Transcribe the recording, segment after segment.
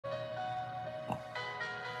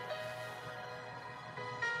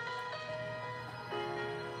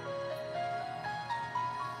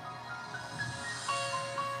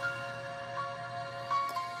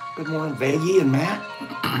Good morning, Vaggie and Matt.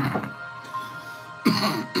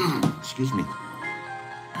 Excuse me.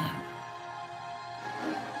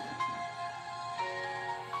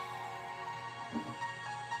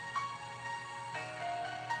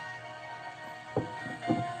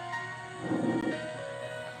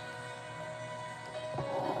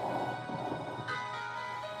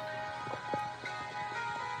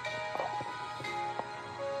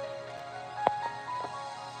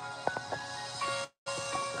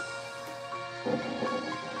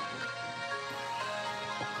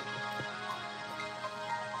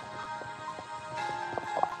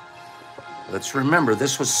 Let's remember,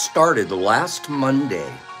 this was started last Monday.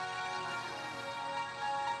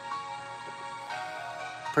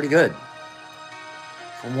 Pretty good.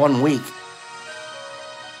 For 1 week.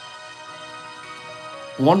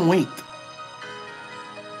 1 week.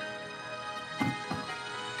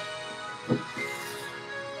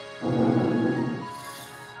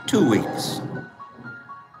 Two weeks.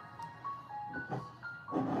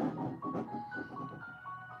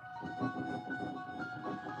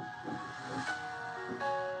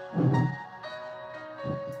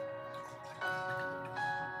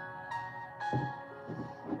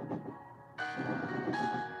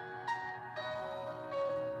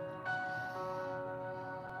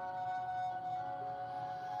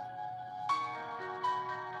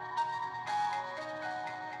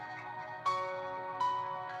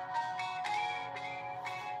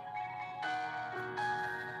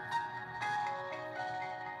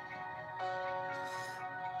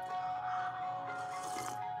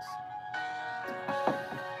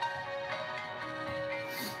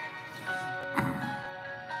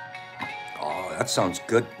 That sounds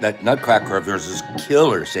good. That nutcracker of yours is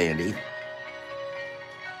killer, Sandy.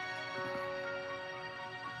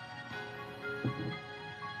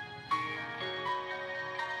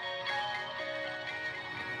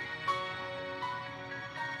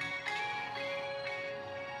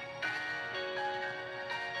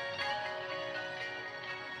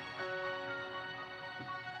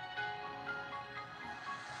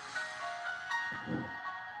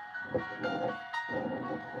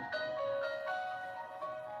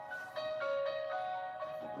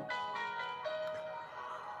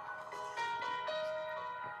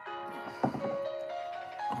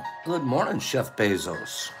 Good morning, Chef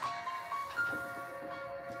Bezos.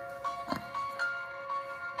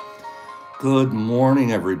 Good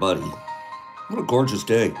morning, everybody. What a gorgeous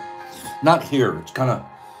day. Not here. It's kind of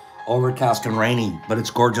overcast and rainy, but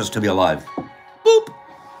it's gorgeous to be alive. Boop.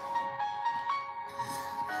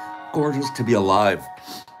 Gorgeous to be alive.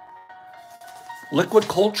 Liquid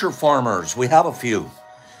culture farmers. We have a few.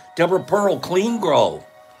 Deborah Pearl, Clean Grow.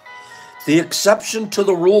 The exception to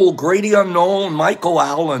the rule, Grady Unknown, Michael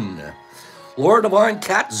Allen, Lord Divine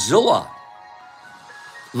Catzilla,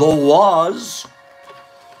 The Was,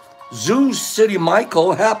 Zoo City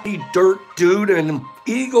Michael, Happy Dirt Dude, and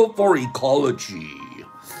Eagle for Ecology.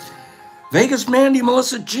 Vegas Mandy,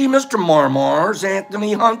 Melissa G, Mr. Marmars,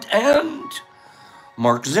 Anthony Hunt, and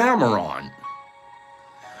Mark Zamaron.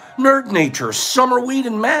 Nerd Nature, Summerweed,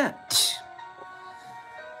 and Matt.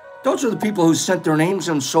 Those are the people who sent their names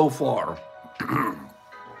in so far.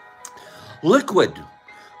 Liquid,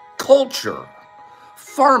 culture,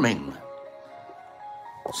 farming.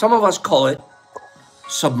 Some of us call it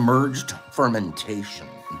submerged fermentation.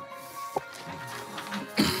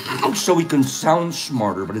 So we can sound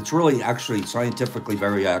smarter, but it's really actually scientifically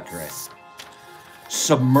very accurate.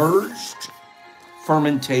 Submerged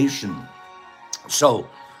fermentation. So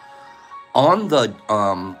on the,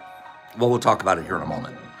 well, we'll talk about it here in a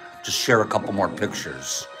moment. Just share a couple more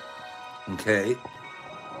pictures, okay?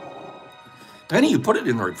 Penny, you put it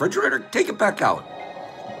in the refrigerator, take it back out.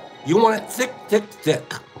 You want it thick, thick,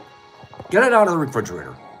 thick. Get it out of the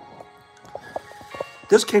refrigerator.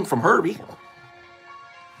 This came from Herbie.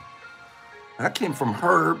 That came from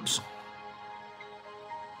Herbs.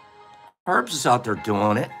 Herbs is out there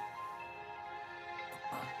doing it.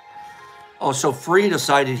 Oh, so Free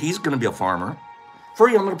decided he's going to be a farmer.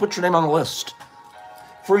 Free, I'm going to put your name on the list.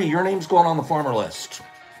 Free, your name's going on the farmer list.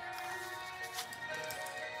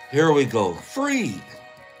 Here we go. Free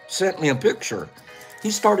sent me a picture.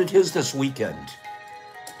 He started his this weekend.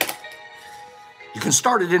 You can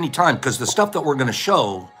start at any time because the stuff that we're going to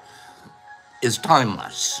show is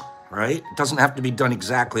timeless, right? It doesn't have to be done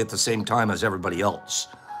exactly at the same time as everybody else.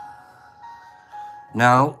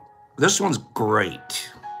 Now, this one's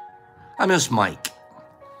great. I miss Mike.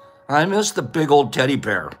 I miss the big old teddy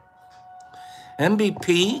bear.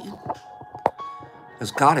 MVP has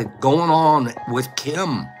got it going on with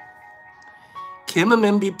Kim. Kim and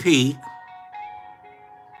MVP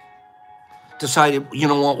decided, you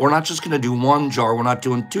know what, we're not just going to do 1 jar, we're not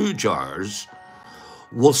doing 2 jars.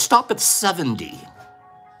 We'll stop at 70.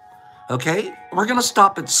 Okay? We're going to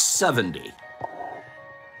stop at 70.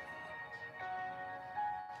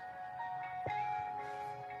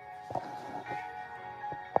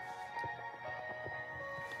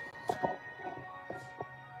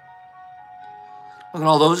 Look at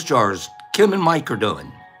all those jars Kim and Mike are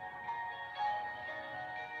doing.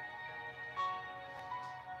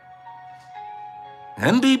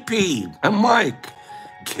 MVP and Mike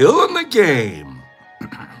killing the game.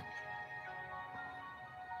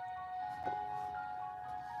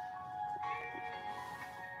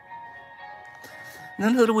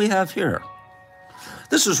 Then who do we have here?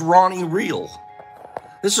 This is Ronnie Real.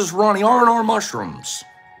 This is Ronnie R&R Mushrooms.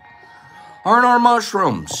 R&R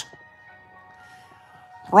Mushrooms.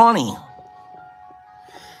 Ronnie,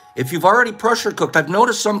 if you've already pressure cooked, I've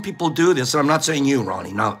noticed some people do this, and I'm not saying you,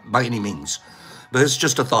 Ronnie, not by any means, but it's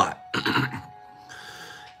just a thought.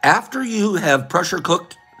 After you have pressure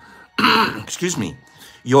cooked, excuse me,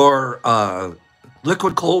 your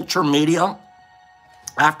liquid culture media,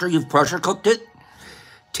 after you've pressure cooked it,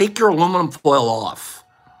 take your aluminum foil off.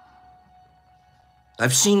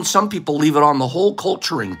 I've seen some people leave it on the whole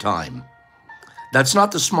culturing time. That's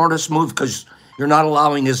not the smartest move because you're not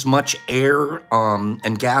allowing as much air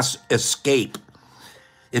and gas escape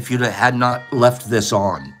if you had not left this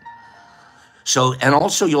on. So, and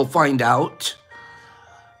also you'll find out,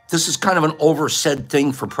 this is kind of an oversaid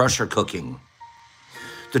thing for pressure cooking.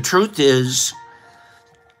 The truth is,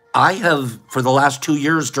 I have, for the last 2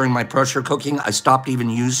 years during my pressure cooking, I stopped even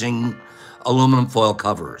using aluminum foil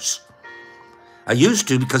covers. I used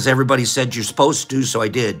to because everybody said you're supposed to, so I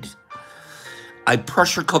did. I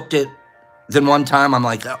pressure cooked it. Then one time I'm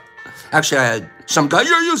like, oh. Actually I had some guy,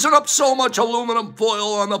 you're using up so much aluminum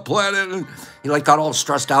foil on the planet. And he like got all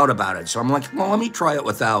stressed out about it. So I'm like, well, let me try it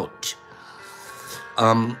without.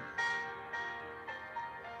 No,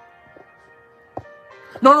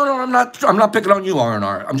 I'm not picking on you,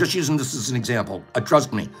 R&R. I'm just using this as an example.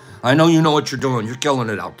 Trust me. I know you know what you're doing. You're killing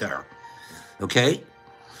it out there. Okay?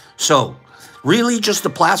 So, really just the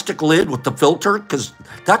plastic lid with the filter, because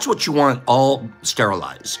that's what you want all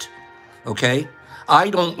sterilized. Okay?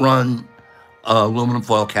 I don't run aluminum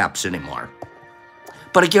foil caps anymore.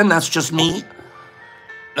 But again, that's just me.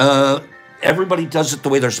 Everybody does it the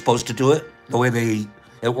way they're supposed to do it, the way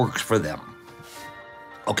it works for them.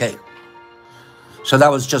 Okay? So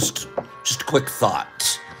that was just a quick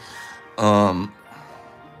thought. I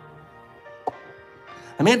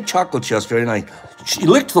made chocolates yesterday, and she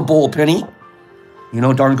licked the bowl, Penny. You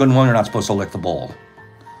know darn good and well you're not supposed to lick the bowl.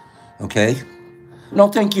 Okay? No,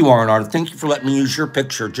 thank you, R&R. Thank you for letting me use your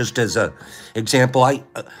picture just as an example. I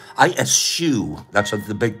eschew, that's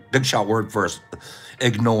the big shot word for us,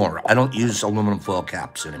 ignore. I don't use aluminum foil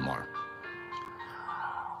caps anymore.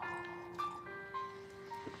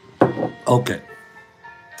 Okay.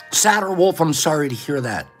 Sadder Wolf, I'm sorry to hear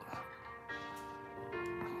that.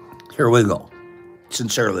 Here we go.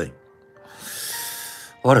 Sincerely.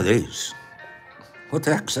 What are these? What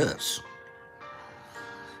the heck's this?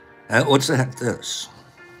 What's the heck this?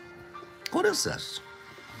 What is this?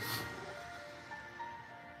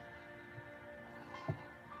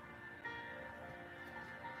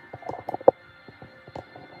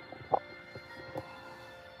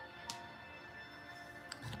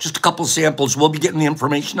 Just a couple samples. We'll be getting the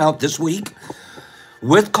information out this week.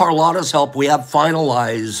 With Carlotta's help, we have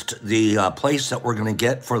finalized the place that we're going to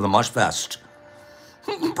get for the Mush Fest.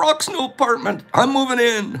 Brock's new apartment. I'm moving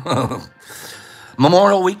in.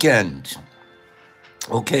 Memorial weekend.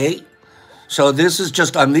 Okay. So this is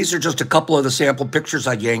just, these are just a couple of the sample pictures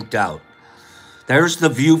I yanked out. There's the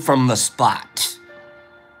view from the spot.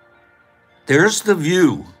 There's the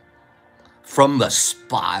view from the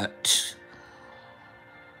spot.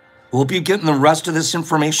 We'll be getting the rest of this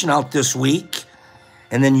information out this week.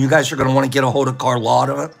 And then you guys are going to want to get a hold of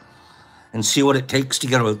Carlotta and see what it takes to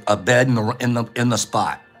get a bed in the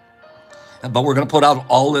spot. But we're going to put out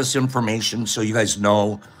all this information so you guys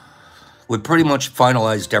know. We pretty much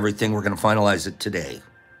finalized everything. We're going to finalize it today.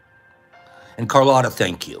 And Carlotta,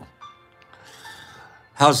 thank you.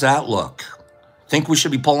 How's that look? Think we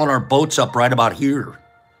should be pulling our boats up right about here.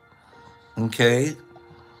 Okay.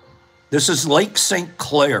 This is Lake St.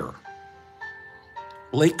 Clair.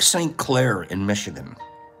 Lake St. Clair in Michigan.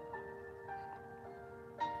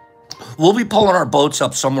 We'll be pulling our boats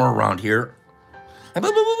up somewhere around here.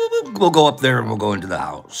 We'll go up there and we'll go into the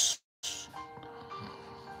house.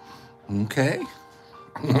 Okay.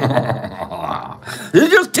 They're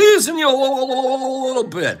just teasing you a little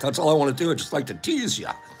bit. That's all I want to do. I just like to tease you.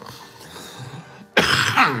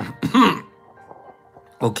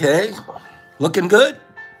 Okay, looking good.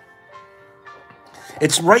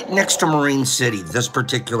 It's right next to Marine City, this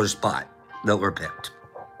particular spot that we're picked.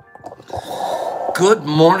 Good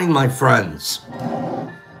morning, my friends.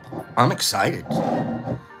 I'm excited.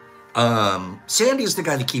 Sandy's the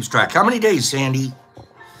guy that keeps track. How many days, Sandy?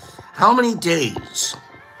 How many days?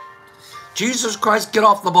 Jesus Christ, get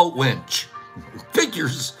off the boat winch.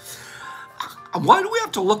 Figures. Why do we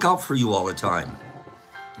have to look out for you all the time?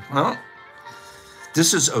 Huh?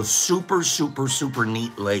 This is a super, super, super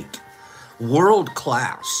neat lake.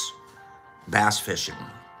 World-class bass fishing.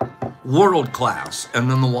 World-class. And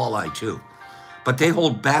then the walleye, too. But they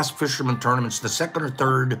hold bass fisherman tournaments. The second or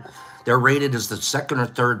third, they're rated as the second or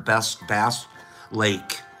third best bass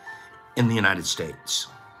lake in the United States.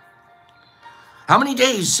 How many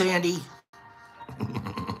days, Sandy?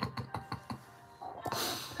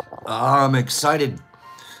 I'm excited.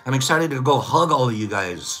 I'm excited to go hug all of you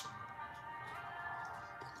guys.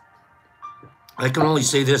 I can only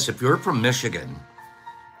say this. If you're from Michigan,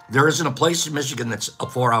 there isn't a place in Michigan that's a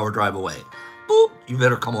 4-hour drive away. Boop, you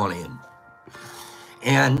better come on in.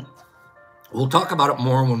 And we'll talk about it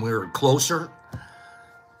more when we're closer.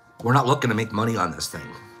 We're not looking to make money on this thing.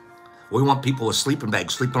 We want people with sleeping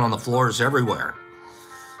bags sleeping on the floors everywhere.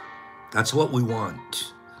 That's what we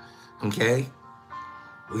want. Okay?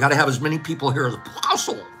 We got to have as many people here as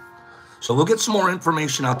possible. So we'll get some more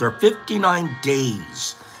information out there. 59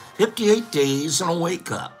 days. 58 days and a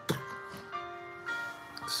wake up.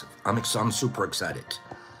 I'm super excited.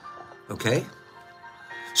 Okay?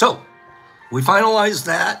 So, we finalized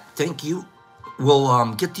that. Thank you.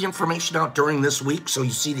 We'll get the information out during this week so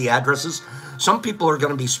you see the addresses. Some people are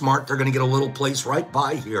going to be smart. They're going to get a little place right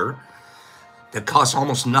by here that costs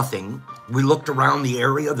almost nothing. We looked around the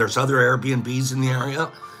area. There's other Airbnbs in the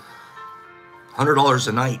area. $100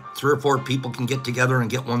 a night. 3 or 4 people can get together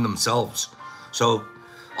and get one themselves. So,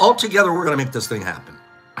 all together, we're going to make this thing happen.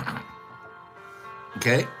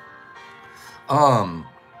 Okay?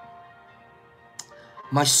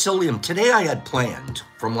 Mycelium. Today I had planned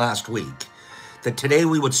from last week that today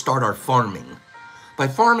we would start our farming. By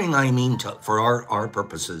farming, I mean for our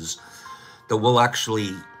purposes that we'll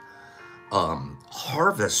actually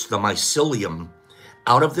harvest the mycelium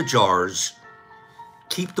out of the jars,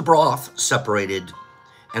 keep the broth separated,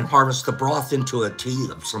 and harvest the broth into a tea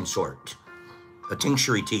of some sort, a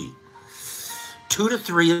tincture tea. 2 to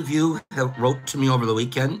 3 of you have wrote to me over the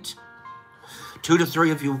weekend. 2 to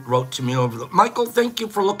 3 of you wrote to me Michael, thank you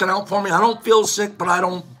for looking out for me. I don't feel sick, but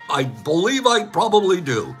I believe I probably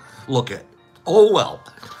do. Look at, oh well.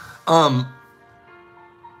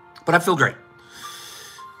 But I feel great.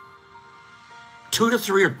 2 to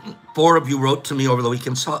 3 or 4 of you wrote to me over the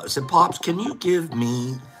weekend, said, Pops, can you give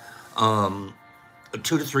me 2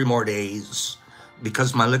 to 3 more days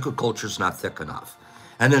because my liquid culture is not thick enough.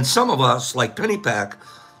 And then some of us, like Penny Pack,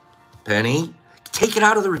 Penny, take it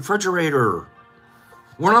out of the refrigerator.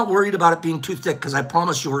 We're not worried about it being too thick because I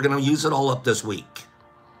promise you we're going to use it all up this week.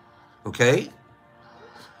 Okay?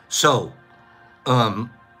 So, my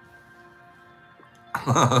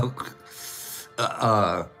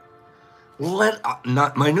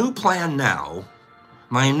new plan now,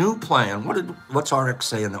 what's RX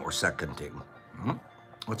saying that we're seconding?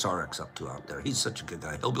 What's RX up to out there? He's such a good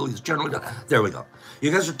guy. Hillbilly's generally done. There we go.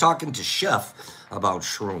 You guys are talking to Chef about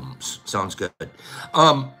shrooms. Sounds good.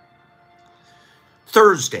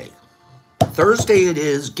 Thursday it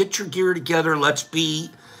is. Get your gear together. Let's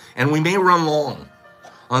be, and we may run long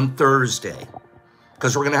on Thursday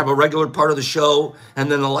because we're going to have a regular part of the show and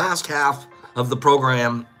then the last half of the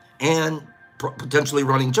program and potentially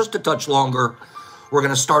running just a touch longer. We're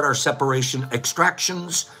going to start our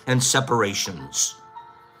extractions and separations.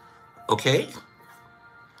 Okay?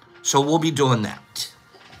 So we'll be doing that.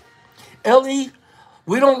 Ellie,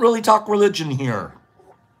 we don't really talk religion here.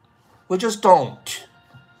 We just don't.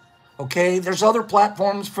 Okay? There's other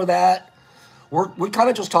platforms for that. We kind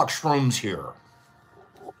of just talk shrooms here.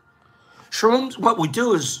 Shrooms, what we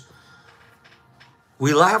do is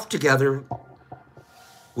we laugh together,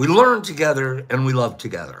 we learn together, and we love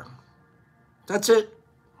together. That's it.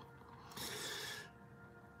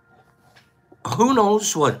 Who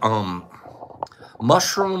knows what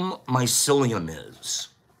mushroom mycelium is?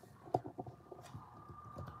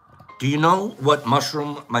 Do you know what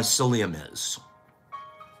mushroom mycelium is?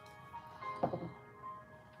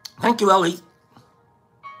 Thank you, Ellie.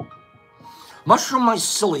 Mushroom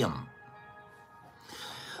mycelium.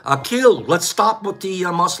 Akil, let's stop with the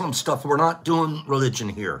Muslim stuff. We're not doing religion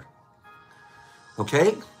here.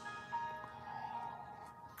 Okay?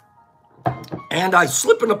 And I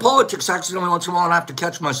slip into politics accidentally once in a while and I have to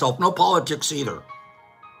catch myself. No politics either.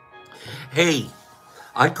 Hey,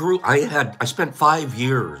 I spent 5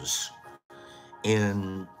 years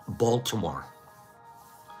in Baltimore,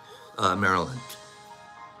 Maryland.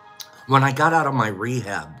 When I got out of my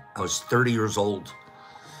rehab, I was 30 years old.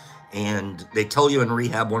 And they tell you in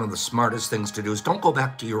rehab, one of the smartest things to do is don't go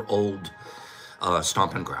back to your old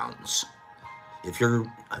stomping grounds.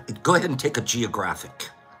 Go ahead and take a geographic,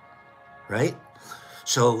 right?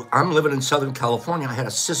 So I'm living in Southern California. I had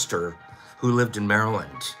a sister who lived in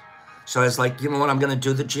Maryland. So I was like, you know what, I'm going to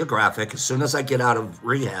do the geographic. As soon as I get out of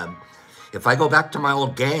rehab, if I go back to my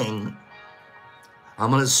old gang, I'm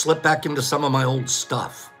going to slip back into some of my old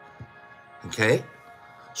stuff. Okay?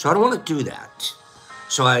 So I don't want to do that.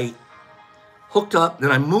 So I hooked up,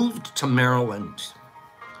 then I moved to Maryland.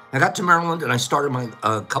 I got to Maryland and I started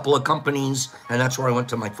a couple of companies, and that's where I went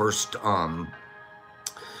to my first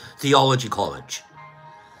theology college.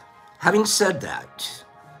 Having said that,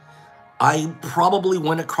 I probably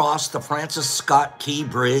went across the Francis Scott Key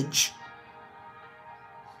Bridge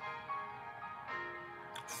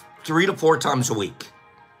 3 to 4 times a week.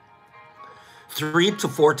 3 to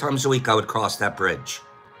 4 times a week I would cross that bridge.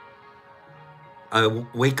 I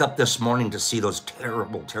wake up this morning to see those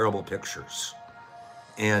terrible, terrible pictures.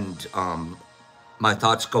 And my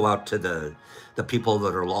thoughts go out to the people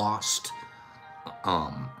that are lost.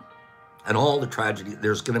 And all the tragedy.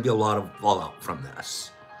 There's going to be a lot of fallout from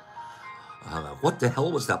this. What the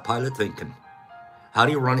hell was that pilot thinking? How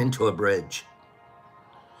do you run into a bridge?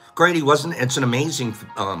 Grady, it's an amazing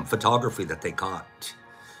photography that they caught.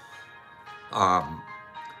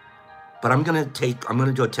 But I'm gonna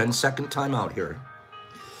do a 10-second timeout here,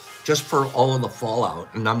 just for all of the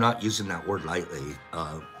fallout, and I'm not using that word lightly.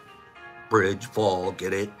 Bridge, fall,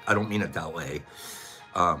 get it? I don't mean it that way.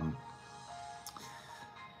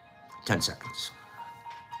 10 seconds.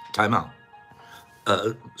 Timeout.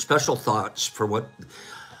 Special thoughts for what,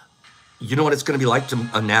 you know what it's gonna be like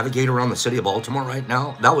to navigate around the city of Baltimore right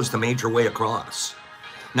now? That was the major way across.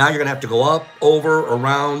 Now you're gonna have to go up, over,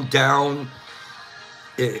 around, down,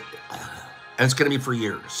 and it's gonna be for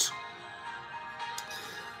years.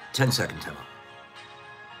 10-second timeout.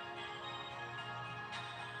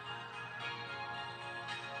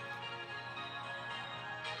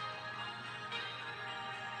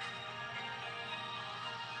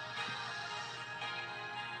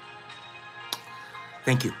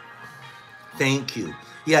 Thank you. Thank you.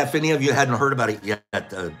 Yeah, if any of you hadn't heard about it yet,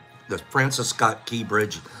 the Francis Scott Key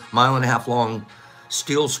Bridge, 1.5 mile long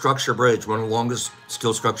steel structure bridge, one of the longest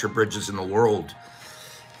steel structure bridges in the world.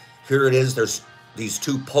 Here it is. There's these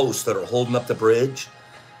 2 posts that are holding up the bridge.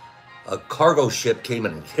 A cargo ship came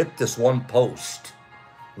in and hit this one post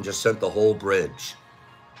and just sent the whole bridge.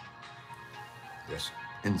 Yes,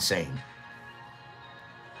 insane.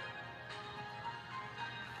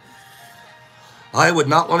 I would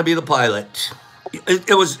not want to be the pilot.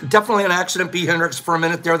 It was definitely an accident, B. Hendricks. For a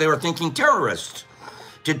minute there, they were thinking terrorists.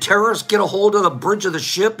 Did terrorists get a hold of the bridge of the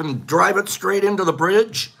ship and drive it straight into the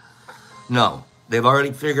bridge? No, they've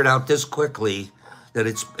already figured out this quickly that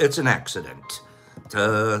it's an accident.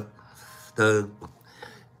 I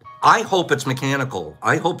hope it's mechanical.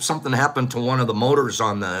 I hope something happened to one of the motors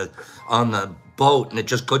on the boat and it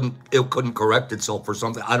just couldn't correct itself or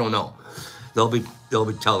something. I don't know. They'll be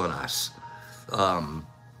telling us.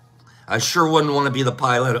 I sure wouldn't want to be the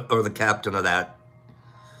pilot or the captain of that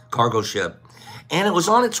cargo ship. And it was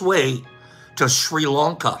on its way to Sri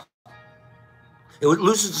Lanka. It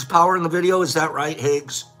loses its power in the video, is that right,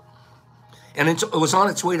 Higgs? And it was on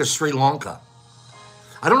its way to Sri Lanka.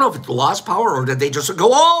 I don't know if it lost power or did they just go,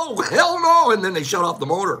 oh, hell no, and then they shut off the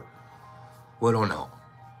motor. We don't know.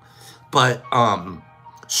 But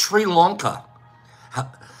Sri Lanka,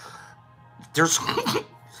 there's...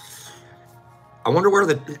 I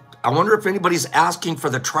wonder if anybody's asking for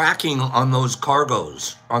the tracking on those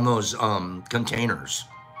cargoes, on those containers.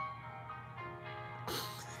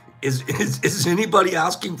 Is anybody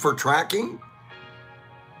asking for tracking?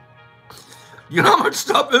 You know how much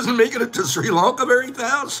stuff isn't making it to Sri Lanka very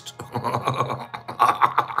fast?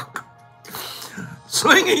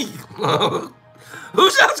 Slingy,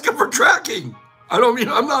 who's asking for tracking? We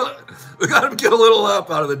gotta get a little laugh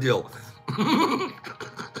out of the deal.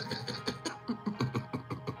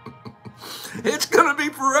 It's gonna be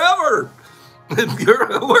forever.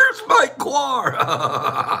 Where's my quar?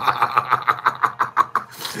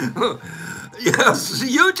 Yes,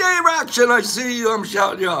 UJ Reaction, I see you, I'm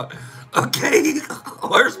shouting you out. Okay,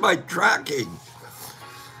 where's my tracking?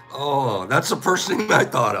 Oh, that's the first thing I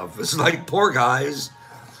thought of. It's like, poor guys.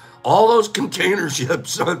 All those container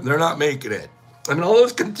ships, they're not making it. I mean, all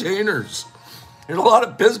those containers. There's a lot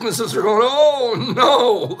of businesses are going,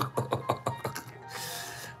 oh,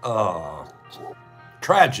 no.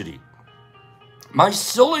 tragedy.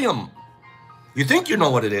 Mycelium. You think you know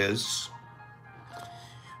what it is.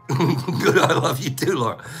 Good, I love you too,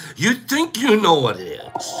 Laura. You think you know what it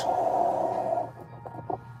is.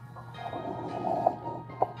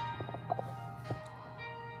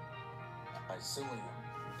 Mycelium.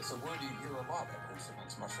 It's a word you hear a lot at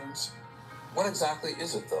hallucinogens mushrooms. What exactly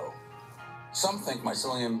is it, though? Some think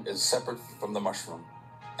mycelium is separate from the mushroom.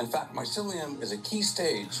 In fact, mycelium is a key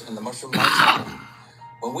stage in the mushroom life cycle.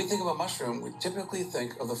 When we think of a mushroom, we typically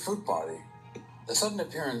think of the fruit body. The sudden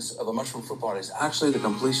appearance of a mushroom fruit body is actually the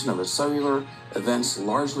completion of its cellular events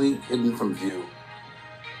largely hidden from view.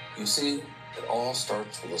 You see, it all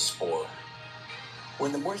starts with a spore.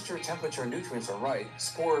 When the moisture, temperature, and nutrients are right,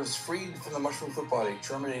 spores freed from the mushroom fruit body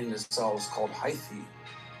germinate into cells called hyphae.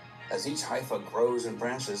 As each hypha grows and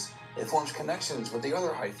branches, it forms connections with the other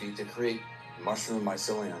hyphae to create mushroom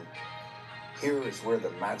mycelium. Here is where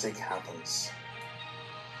the magic happens.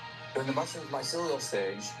 During the mushroom's mycelial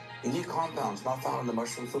stage, unique compounds not found in the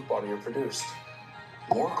mushroom fruit body are produced.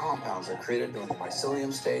 More compounds are created during the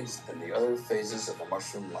mycelium stage than the other phases of the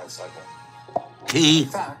mushroom life cycle. In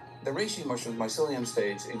fact, the reishi mushroom's mycelium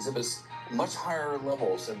stage exhibits much higher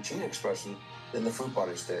levels of gene expression than the fruit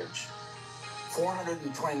body stage.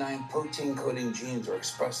 429 protein-coding genes are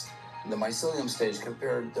expressed in the mycelium stage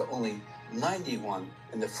compared to only 91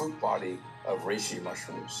 in the fruit body of reishi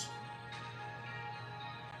mushrooms.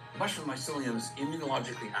 Mushroom mycelium is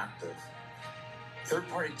immunologically active.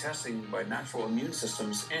 Third-party testing by Natural Immune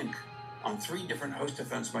Systems, Inc. on 3 different host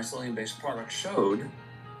defense mycelium-based products showed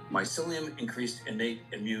mycelium increased innate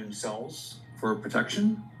immune cells for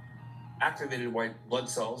protection, activated white blood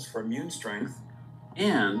cells for immune strength,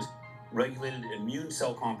 and regulated immune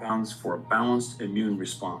cell compounds for a balanced immune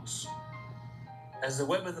response. As the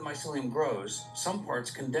web of the mycelium grows, some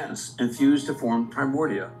parts condense and fuse to form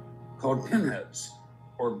primordia, called pinheads,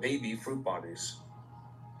 or baby fruit bodies.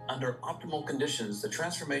 Under optimal conditions, the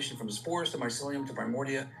transformation from spores to mycelium to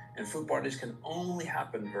primordia and fruit bodies can only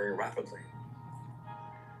happen very rapidly.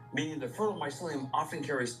 Meaning the fertile mycelium often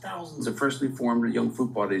carries thousands of freshly formed young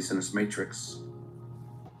fruit bodies in its matrix.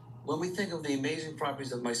 When we think of the amazing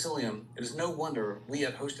properties of mycelium, it is no wonder we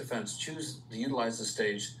at Host Defense choose to utilize this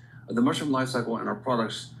stage of the mushroom life cycle in our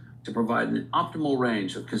products to provide an optimal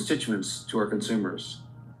range of constituents to our consumers.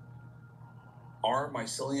 Our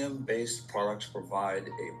mycelium-based products provide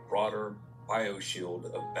a broader bioshield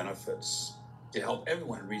of benefits to help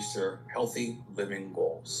everyone reach their healthy living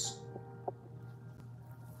goals.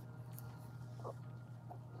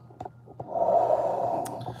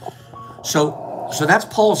 So that's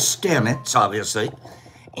Paul Stamets, obviously,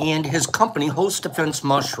 and his company, Host Defense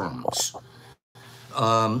Mushrooms.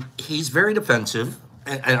 He's very defensive,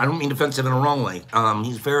 and I don't mean defensive in a wrong way.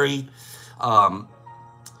 He's very,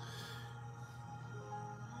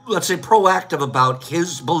 let's say, proactive about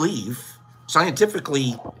his belief,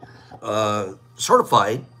 scientifically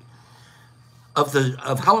certified, of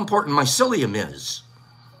how important mycelium is.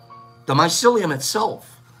 The mycelium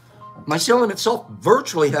itself. Mycelium itself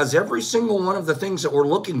virtually has every single one of the things that we're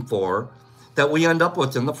looking for that we end up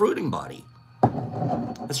with in the fruiting body.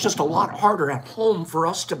 It's just a lot harder at home for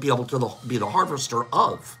us to be able to be the harvester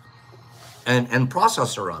of and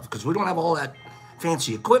processor of, because we don't have all that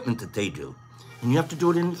fancy equipment that they do. And you have to do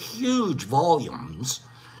it in huge volumes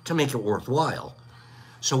to make it worthwhile.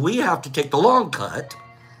 So we have to take the long cut,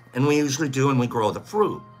 and we usually do, and we grow the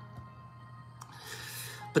fruit.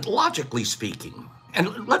 But logically speaking,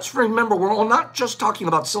 and let's remember, we're not just talking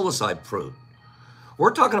about psilocybe fruit.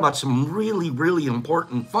 We're talking about some really, really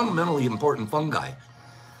important, fundamentally important fungi.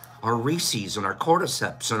 Our rheses and our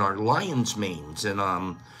cordyceps and our lion's manes and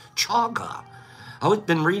chaga. I've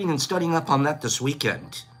been reading and studying up on that this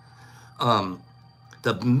weekend. The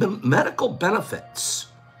medical benefits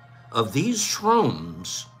of these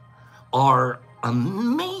shrooms are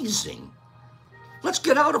amazing. Let's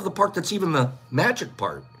get out of the part that's even the magic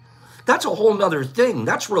part. That's a whole nother thing.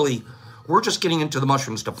 That's really, we're just getting into the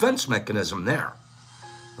mushroom's defense mechanism there.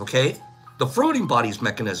 Okay? The fruiting body's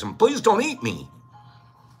mechanism. Please don't eat me.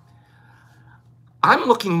 I'm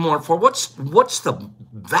looking more for what's the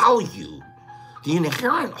value, the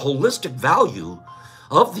inherent holistic value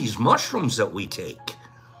of these mushrooms that we take.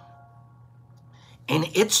 And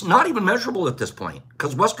it's not even measurable at this point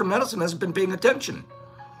because Western medicine hasn't been paying attention.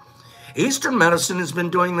 Eastern medicine has been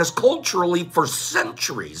doing this culturally for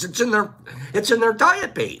centuries. It's in their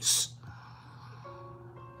diet base.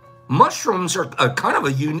 Mushrooms are kind of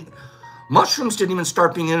a unique. Mushrooms didn't even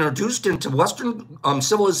start being introduced into Western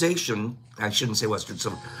civilization. I shouldn't say Western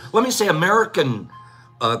civilization. Let me say American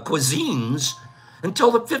cuisines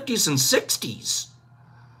until the 50s and 60s.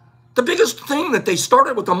 The biggest thing that they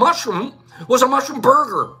started with the mushroom was a mushroom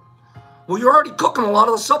burger. Well, you're already cooking a lot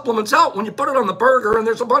of the supplements out when you put it on the burger, and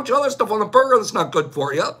there's a bunch of other stuff on the burger that's not good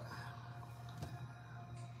for you.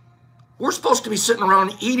 We're supposed to be sitting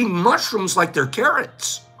around eating mushrooms like they're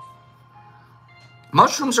carrots.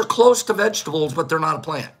 Mushrooms are close to vegetables, but they're not a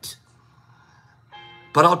plant.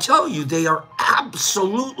 But I'll tell you, they are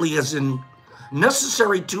absolutely as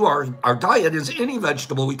necessary to our diet as any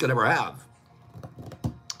vegetable we could ever have.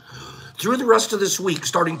 Through the rest of this week,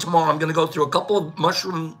 starting tomorrow, I'm going to go through a couple of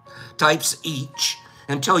mushroom types each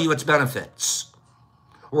and tell you its benefits.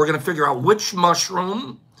 We're going to figure out which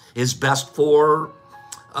mushroom is best for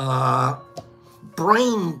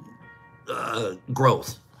brain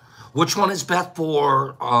growth, which one is best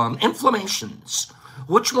for inflammations,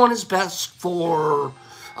 which one is best for,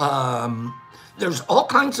 there's all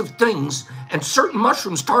kinds of things, and certain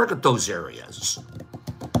mushrooms target those areas.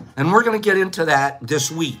 And we're going to get into that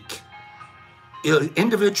this week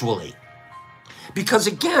individually. Because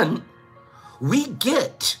again, we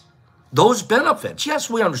get those benefits. Yes,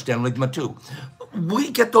 we understand ligma too. We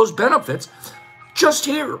get those benefits just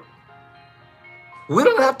here. We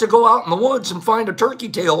don't have to go out in the woods and find a turkey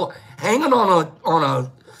tail hanging on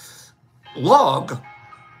a log,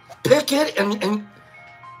 pick it, and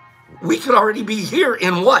we could already be here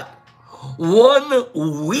in what?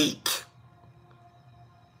 1 week.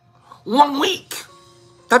 1 week.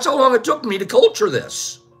 That's how long it took me to culture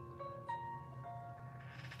this.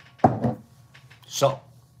 So,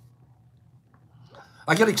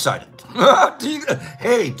 I get excited.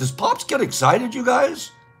 Hey, does Pops get excited, you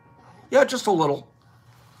guys? Yeah, just a little.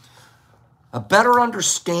 A better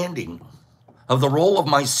understanding of the role of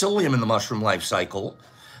mycelium in the mushroom life cycle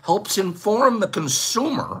helps inform the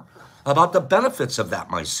consumer about the benefits of that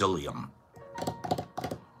mycelium.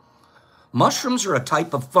 Mushrooms are a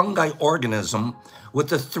type of fungi organism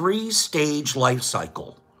with a 3-stage life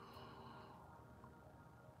cycle.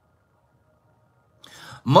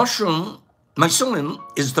 Mycelium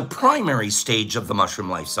is the primary stage of the mushroom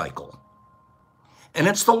life cycle, and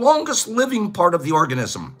it's the longest living part of the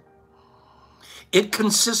organism. It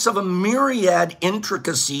consists of a myriad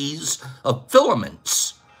intricacies of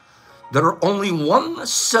filaments that are only 1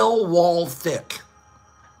 cell wall thick.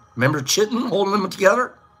 Remember chitin holding them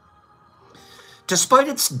together? Despite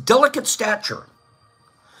its delicate stature,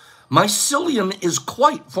 mycelium is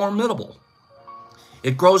quite formidable.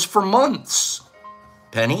 It grows for months,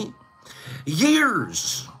 Penny,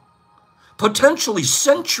 years, potentially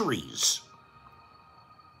centuries.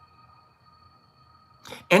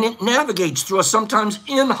 And it navigates through a sometimes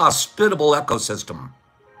inhospitable ecosystem.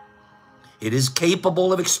 It is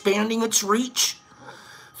capable of expanding its reach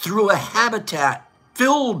through a habitat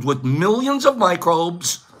filled with millions of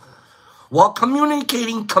microbes while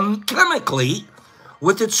communicating chemically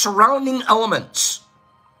with its surrounding elements,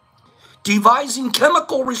 devising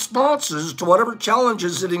chemical responses to whatever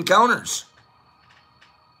challenges it encounters.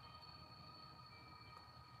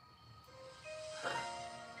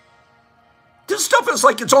 This stuff is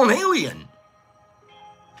like its own alien.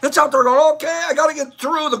 It's out there going, okay, I got to get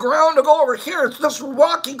through the ground to go over here. It's this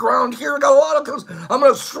rocky ground here. I got a lot of, I'm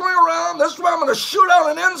going to swing around this way. I'm going to shoot out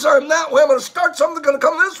an enzyme that way. I'm going to start something going to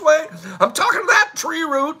come this way. I'm talking to that tree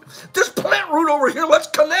root, this plant root over here. Let's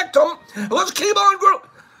connect them. Let's keep on growing.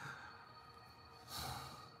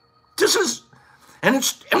 This is, and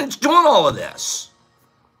it's doing all of this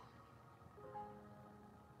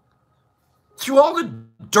through all the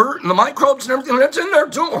dirt and the microbes and everything that's in there,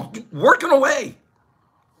 working away.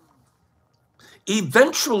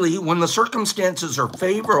 Eventually, when the circumstances are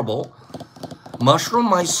favorable, mushroom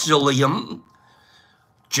mycelium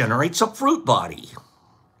generates a fruit body.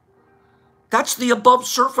 That's the above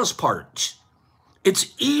surface part.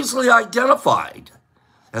 It's easily identified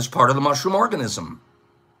as part of the mushroom organism.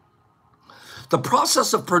 The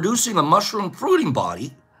process of producing a mushroom fruiting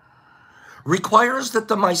body requires that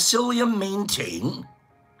the mycelium maintain,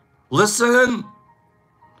 listen,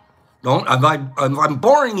 don't, if I'm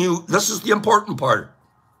boring you, this is the important part.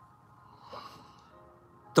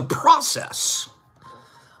 The process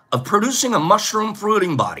of producing a mushroom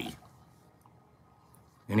fruiting body.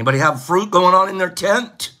 Anybody have fruit going on in their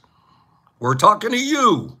tent? We're talking to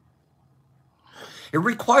you. It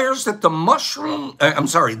requires that the mycelium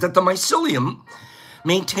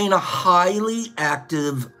maintain a highly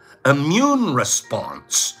active immune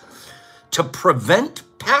response to prevent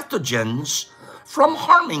pathogens from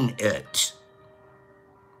harming it.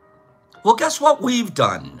 Well, guess what we've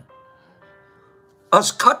done?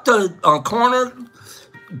 Us cut the corner,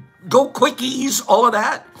 go quickies, all of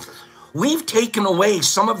that. We've taken away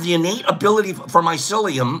some of the innate ability for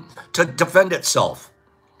mycelium to defend itself.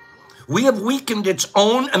 We have weakened its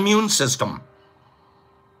own immune system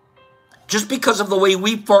just because of the way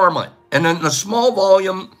we farm it and in the small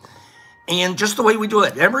volume and just the way we do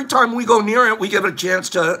it. Every time we go near it, we give it a chance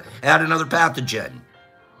to add another pathogen.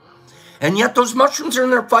 And yet those mushrooms are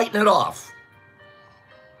in there fighting it off.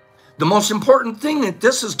 The most important thing that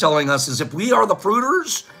this is telling us is if we are the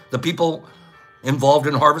fruiters, the people involved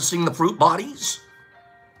in harvesting the fruit bodies,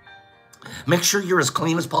 make sure you're as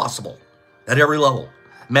clean as possible at every level.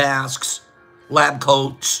 Masks, lab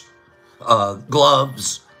coats,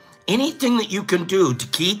 gloves, anything that you can do to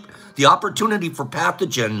keep the opportunity for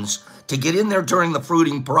pathogens to get in there during the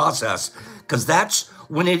fruiting process, because that's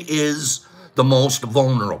when it is the most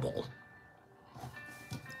vulnerable.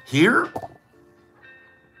 Here,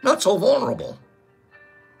 not so vulnerable.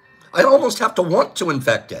 I almost have to want to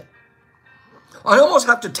infect it. I almost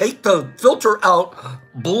have to take the filter out,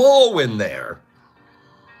 blow in there,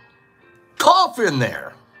 cough in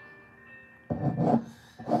there.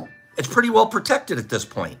 It's pretty well protected at this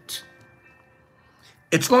point.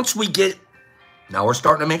 It's once we get, now we're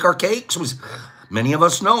starting to make our cakes. Many of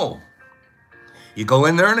us know. You go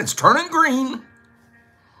in there and it's turning green.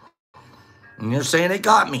 And you're saying it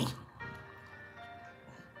got me.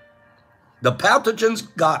 The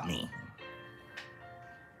pathogens got me.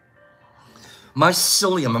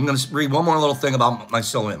 Mycelium. I'm going to read one more little thing about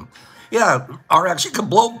mycelium. Yeah, RX, you can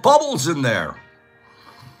blow bubbles in there.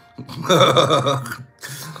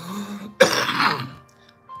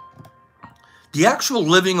 The actual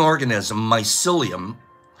living organism, mycelium,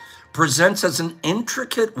 presents as an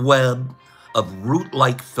intricate web of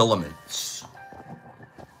root-like filaments.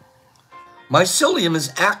 Mycelium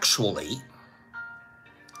is actually,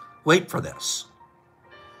 wait for this,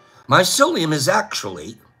 mycelium is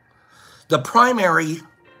actually the primary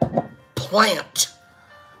plant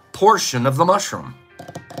portion of the mushroom.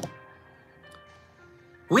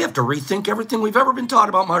 We have to rethink everything we've ever been taught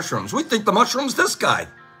about mushrooms. We think the mushroom's this guy.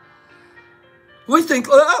 We think,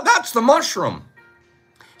 oh, that's the mushroom.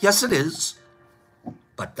 Yes, it is,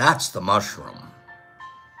 but that's the mushroom.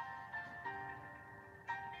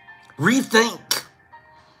 Rethink.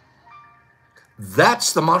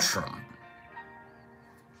 That's the mushroom.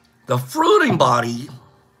 The fruiting body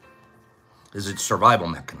is its survival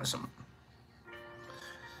mechanism.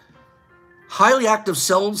 Highly active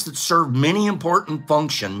cells that serve many important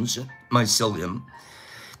functions, mycelium,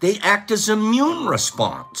 they act as immune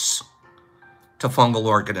response to fungal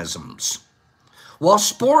organisms. While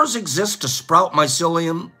spores exist to sprout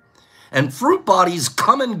mycelium and fruit bodies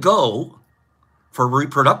come and go for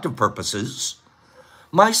reproductive purposes,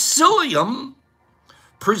 mycelium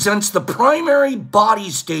presents the primary body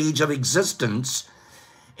stage of existence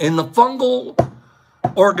in the fungal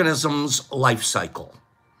organism's life cycle.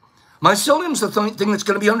 Mycelium's the thing that's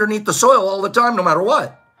going to be underneath the soil all the time, no matter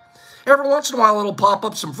what. Every once in a while, it'll pop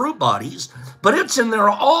up some fruit bodies, but it's in there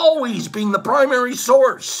always being the primary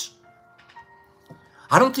source.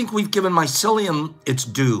 I don't think we've given mycelium its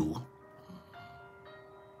due.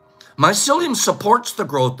 Mycelium supports the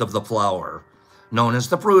growth of the flower, known as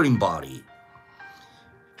the fruiting body.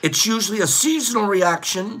 It's usually a seasonal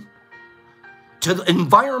reaction to the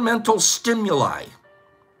environmental stimuli.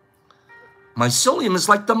 Mycelium is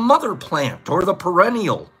like the mother plant or the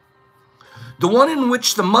perennial, the one in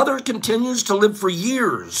which the mother continues to live for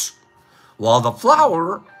years, while the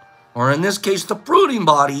flower, or in this case the fruiting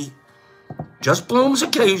body, just blooms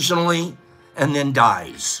occasionally and then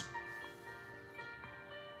dies.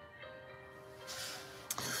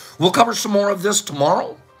 We'll cover some more of this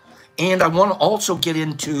tomorrow, and I want to also get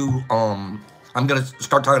into, I'm going to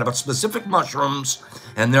start talking about specific mushrooms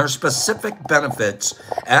and their specific benefits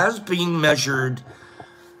as being measured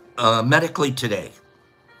medically today.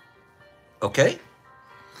 Okay?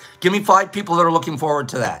 Give me 5 people that are looking forward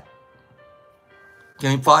to that.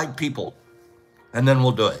 Give me 5 people, and then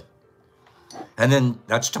we'll do it. And then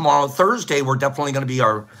that's tomorrow. Thursday, we're definitely going to be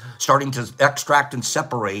starting to extract and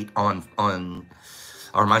separate on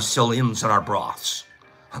our myceliums and our broths.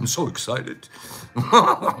 I'm so excited.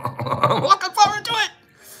 I'm looking forward to it.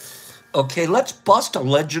 Okay, let's bust a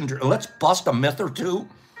myth or two.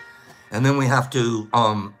 And then we have to,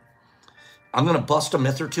 I'm going to bust a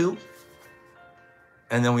myth or two.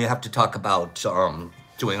 And then we have to talk about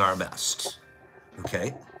doing our best.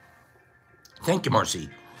 Okay? Thank you, Marcy.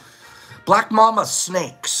 Black mamba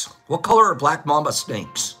snakes. What color are black mamba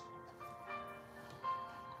snakes?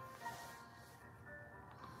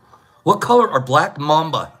 What color are black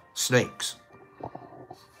mamba snakes?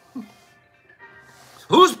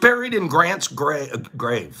 Who's buried in Grant's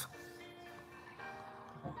grave?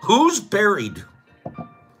 Who's buried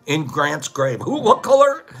in Grant's grave? What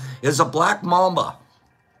color is a black mamba?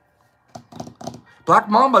 Black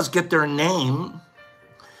mambas get their name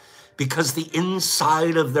because the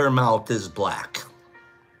inside of their mouth is black.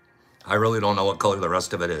 I really don't know what color the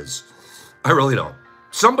rest of it is. I really don't.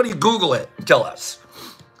 Somebody Google it and tell us.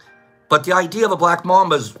 But the idea of a black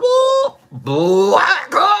mamba is black.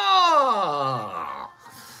 Ah!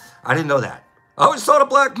 I didn't know that. I always thought a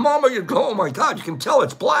black mamba, you'd go, oh my God, you can tell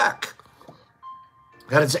it's black.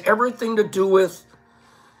 That has everything to do with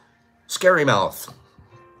scary mouth.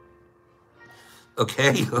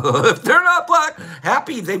 Okay? If they're not black,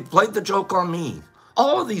 happy they played the joke on me.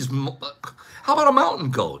 All of these, how about a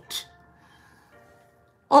mountain goat?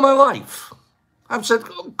 All my life. I've said,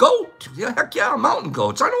 goat. Yeah, heck yeah, mountain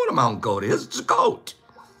goats. I know what a mountain goat is. It's a goat.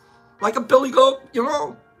 Like a billy goat, you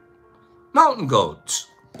know? Mountain goats.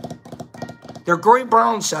 They're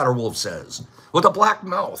gray-brown, Satterwolf says, with a black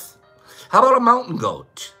mouth. How about a mountain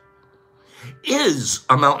goat? Is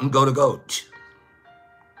a mountain goat a goat?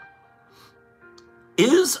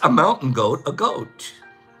 Is a mountain goat a goat?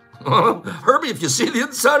 Herbie, if you see the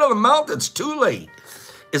inside of the mouth, it's too late.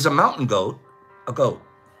 Is a mountain goat a goat?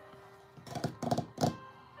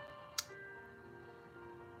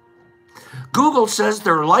 Google says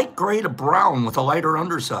they're light gray to brown with a lighter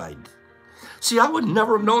underside. See, I would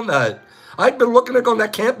never have known that. I'd been looking at going,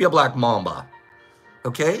 that can't be a black mamba.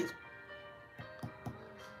 Okay?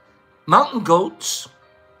 Mountain goats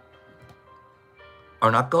are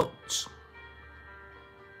not goats.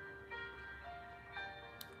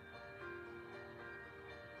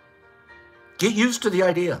 Get used to the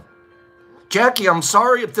idea. Jackie, I'm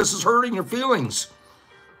sorry if this is hurting your feelings.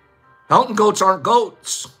 Mountain goats aren't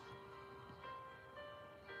goats.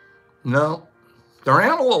 No, they're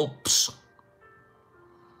antelopes.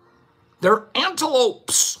 They're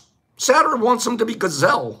antelopes. Saturn wants them to be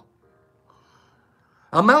gazelle.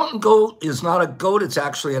 A mountain goat is not a goat, it's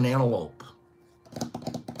actually an antelope.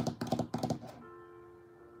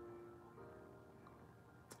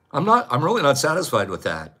 I'm really not satisfied with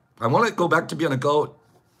that. I want to go back to being a goat.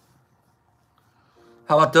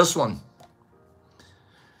 How about this one?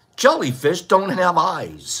 Jellyfish don't have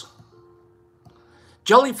eyes.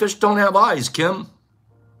 Jellyfish don't have eyes, Kim.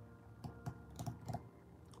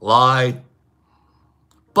 Lie.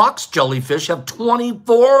 Box jellyfish have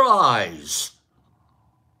 24 eyes.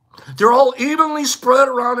 They're all evenly spread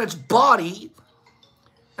around its body,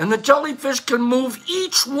 and the jellyfish can move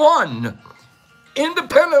each one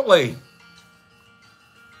independently.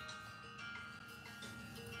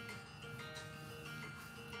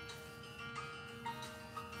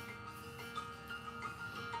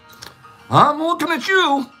 I'm looking at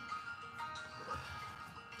you.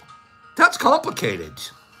 That's complicated.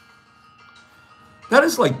 That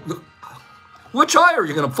is like, which eye are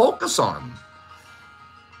you going to focus on?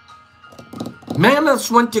 Mammoths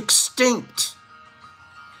went extinct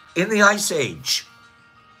in the Ice Age.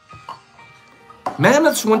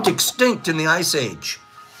 Mammoths went extinct in the Ice Age.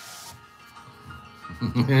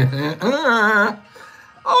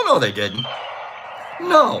 Oh, no, they didn't.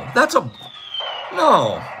 No,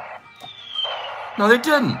 no. No, they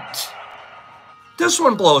didn't. This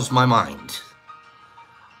one blows my mind.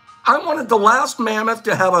 I wanted the last mammoth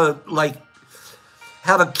to have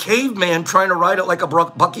a caveman trying to ride it like a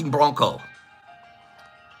bucking bronco.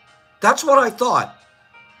 That's what I thought.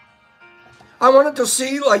 I wanted to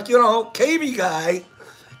see, cavey guy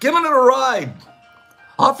giving it a ride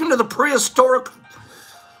off into the prehistoric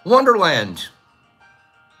wonderland.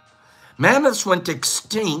 Mammoths went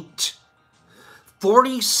extinct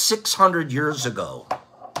 4,600 years ago.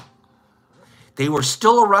 They were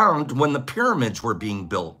still around when the pyramids were being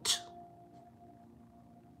built.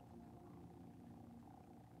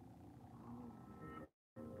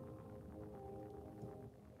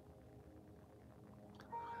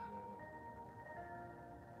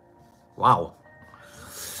 Wow.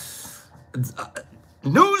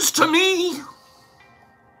 News to me.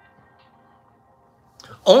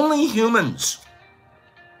 Only humans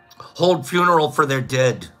hold funeral for their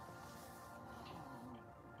dead.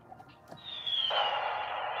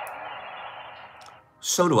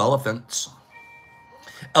 So do elephants.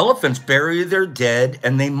 Elephants bury their dead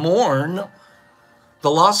and they mourn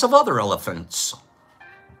the loss of other elephants.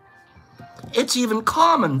 It's even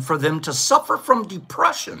common for them to suffer from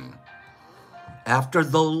depression after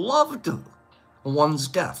the loved one's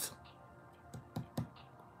death.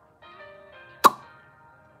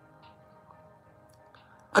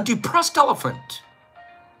 A depressed elephant.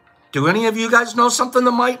 Do any of you guys know something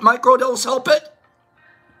that might microdose help it?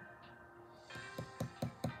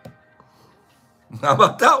 How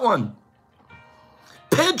about that one?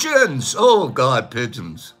 Pigeons. Oh, God,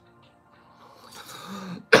 pigeons.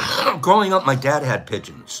 Growing up, my dad had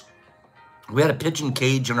pigeons. We had a pigeon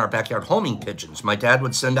cage in our backyard, homing pigeons. My dad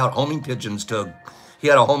would send out homing pigeons he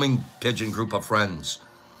had a homing pigeon group of friends.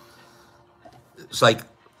 It's like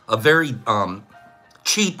a very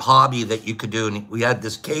cheap hobby that you could do. And we had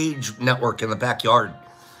this cage network in the backyard.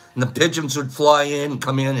 And the pigeons would fly in,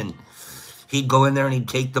 come in, and he'd go in there and he'd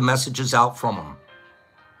take the messages out from them.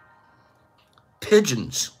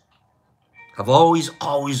 Pigeons. I've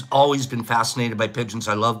always been fascinated by pigeons.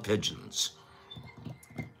 I love pigeons.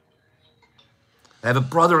 I have a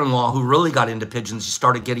brother-in-law who really got into pigeons. He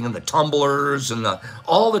started getting in the tumblers and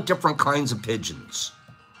all the different kinds of pigeons.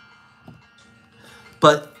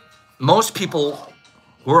 But most people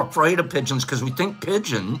were afraid of pigeons because we think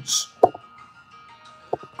pigeons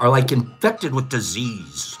are like infected with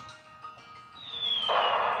disease.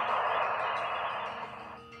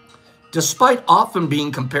 Despite often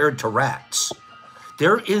being compared to rats,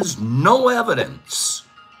 there is no evidence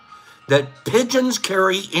that pigeons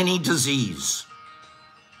carry any disease.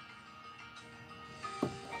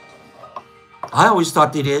 I always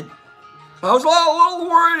thought they did. I was a little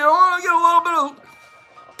worried. I get a little bit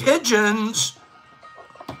of... Pigeons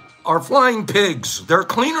are flying pigs. They're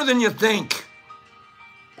cleaner than you think.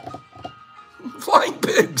 Flying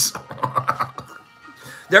pigs.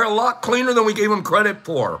 They're a lot cleaner than we gave them credit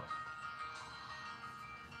for.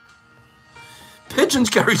 Pigeons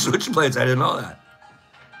carry switchblades. I didn't know that.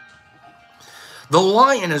 The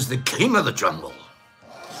lion is the king of the jungle.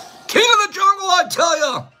 King of the jungle, I tell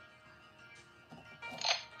you.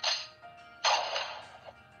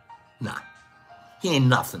 Nah, he ain't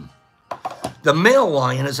nothing. The male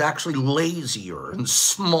lion is actually lazier and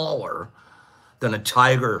smaller than a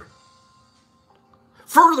tiger.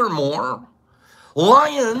 Furthermore,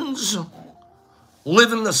 lions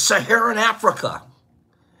live in the Saharan Africa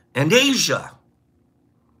and Asia,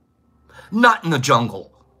 not in the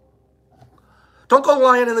jungle. Don't go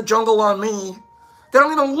lion in the jungle on me. They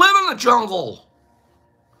don't even live in the jungle.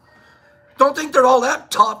 Don't think they're all that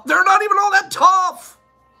tough. They're not even all that tough.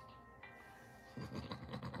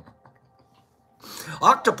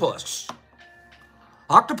 Octopus.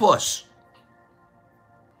 Octopus.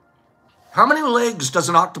 How many legs does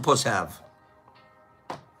an octopus have?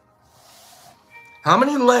 How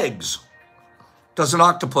many legs does an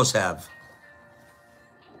octopus have?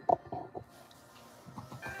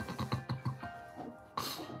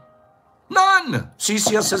 None.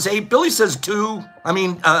 CCS says 8. Billy says 2.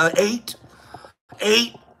 8.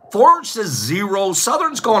 8. Forge says 0.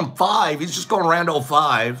 Southern's going 5. He's just going rando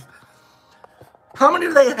 5. How many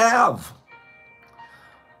do they have?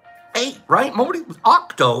 8, right?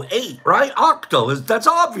 Octo, 8, right? Octo, that's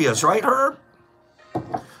obvious, right, Herb?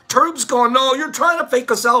 Turb's going, no, you're trying to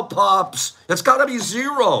fake us out, Pops. It's got to be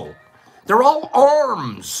 0. They're all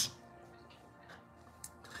arms.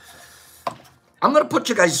 I'm going to put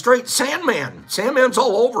you guys straight. Sandman. Sandman's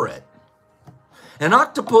all over it. An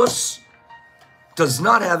octopus does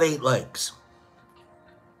not have 8 legs.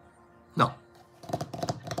 No.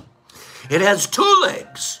 It has 2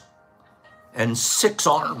 legs and 6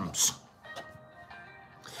 arms.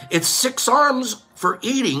 Its 6 arms for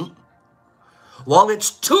eating, while its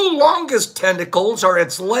 2 longest tentacles are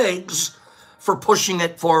its legs for pushing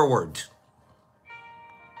it forward.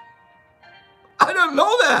 I didn't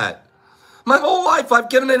know that. My whole life I've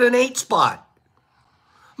given it an 8 spot.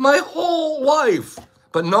 My whole life.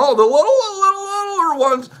 But no, the littler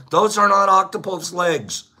ones, those are not octopus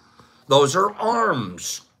legs. Those are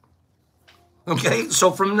arms. Okay,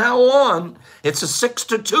 so from now on, it's a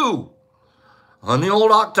 6-2 on the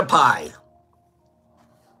old octopi.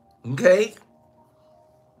 Okay?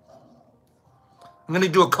 I'm going to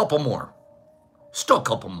do a couple more. Still a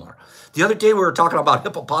couple more. The other day we were talking about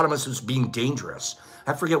hippopotamuses being dangerous.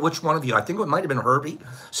 I forget which one of you. I think it might have been Herbie.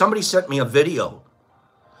 Somebody sent me a video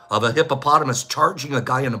of a hippopotamus charging a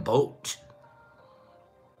guy in a boat.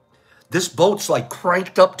 This boat's like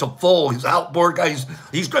cranked up to full. He's outboard guy.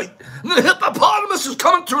 He's great. And the hippopotamus is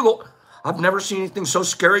coming through the... I've never seen anything so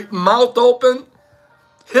scary. Mouth open.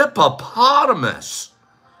 Hippopotamus.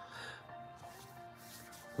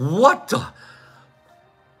 What the...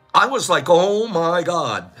 I was like, oh my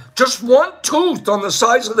God. Just one tooth on the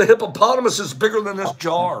size of the hippopotamus is bigger than this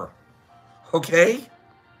jar. Okay?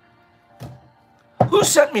 Who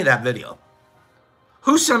sent me that video?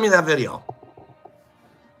 Who sent me that video?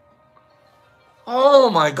 Oh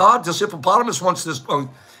my God, this hippopotamus wants this.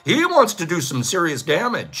 He wants to do some serious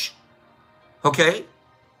damage. Okay?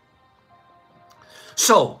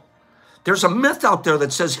 So, there's a myth out there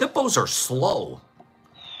that says hippos are slow.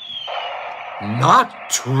 Not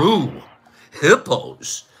true.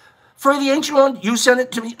 Hippos. For the ancient one, you sent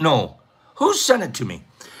it to me? No. Who sent it to me?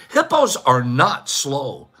 Hippos are not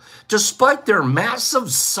slow. Despite their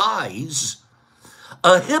massive size,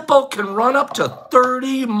 a hippo can run up to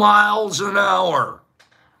 30 miles an hour.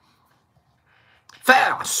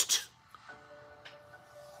 Fast.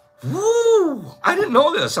 Woo! I didn't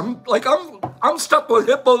know this. I'm stuck with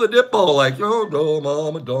hippo the dippo. Like, oh, do,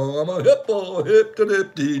 mama, do, I'm a hippo, hip to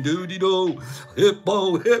dip dee doo dee do,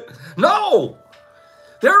 hippo, hip. No!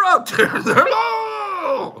 They're out there.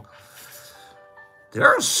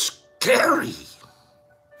 They're scary.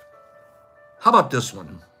 How about this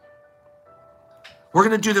one? We're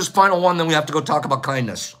going to do this final one, then we have to go talk about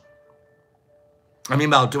kindness. I mean,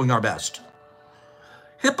 about doing our best.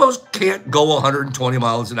 Hippos can't go 120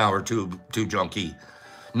 miles an hour too junky.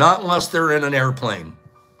 Not unless they're in an airplane,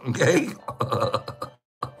 okay?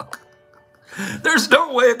 There's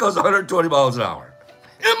no way it goes 120 miles an hour.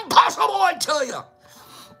 Impossible, I tell you.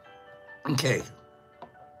 Okay.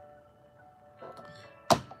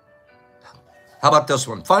 How about this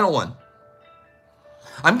one? Final one.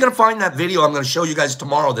 I'm going to find that video. I'm going to show you guys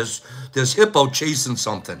tomorrow, this hippo chasing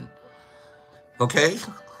something. Okay?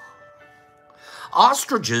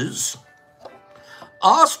 Ostriches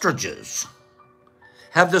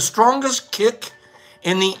have the strongest kick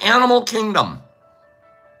in the animal kingdom.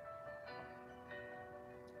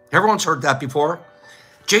 Everyone's heard that before.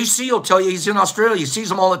 JC will tell you he's in Australia. He sees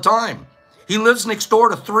them all the time. He lives next door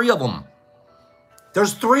to 3 of them.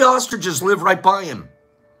 There's 3 ostriches live right by him.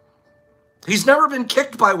 He's never been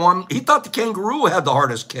kicked by one. He thought the kangaroo had the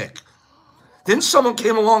hardest kick. Then someone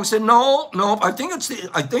came along and said, no, I think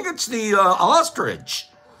it's the ostrich.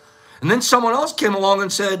 And then someone else came along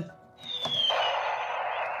and said,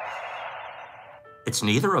 it's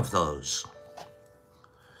neither of those.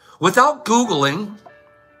 Without Googling,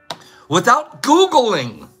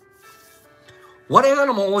 what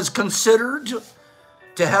animal is considered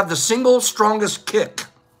to have the single strongest kick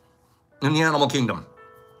in the animal kingdom?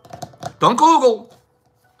 Don't Google,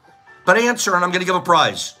 but answer, and I'm going to give a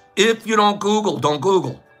prize. If you don't Google, don't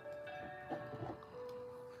Google.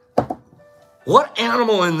 What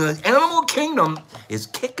animal in the animal kingdom is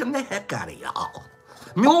kicking the heck out of y'all?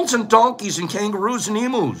 Mules and donkeys and kangaroos and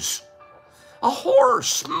emus. A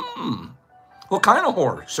horse. What kind of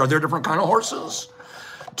horse? Are there different kind of horses?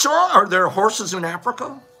 Are there horses in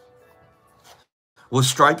Africa with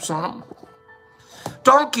stripes on them?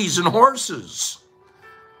 Donkeys and horses.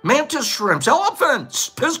 Mantis shrimps, elephants,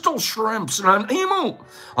 pistol shrimps, and an emu.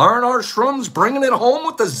 R&R Shrooms bringing it home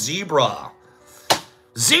with the zebra.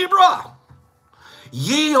 Zebra.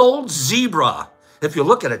 Ye old zebra. If you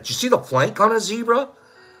look at it, you see the flank on a zebra?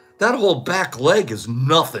 That whole back leg is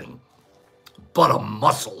nothing but a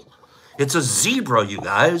muscle. It's a zebra, you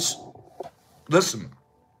guys. Listen.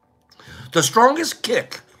 The strongest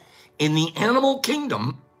kick in the animal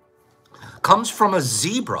kingdom comes from a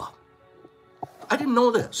zebra. I didn't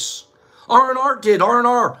know this. R&R did.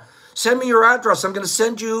 R&R, send me your address. I'm going to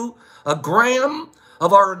send you a gram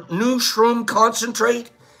of our new shroom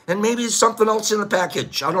concentrate and maybe something else in the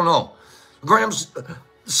package. I don't know. Grams,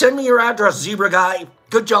 send me your address, zebra guy.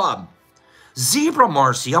 Good job. Zebra,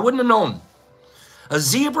 Marcy, I wouldn't have known. A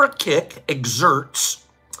zebra kick exerts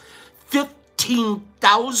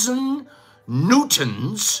 15,000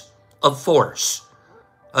 newtons of force.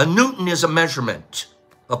 A newton is a measurement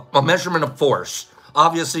of force,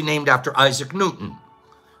 obviously named after Isaac Newton,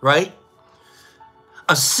 right?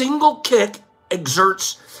 A single kick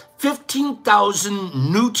exerts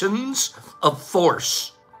 15,000 newtons of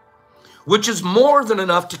force, which is more than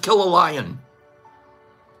enough to kill a lion.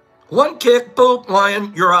 One kick, boom,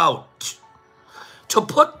 lion, you're out. To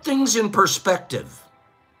put things in perspective,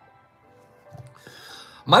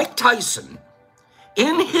 Mike Tyson,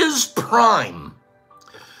 in his prime,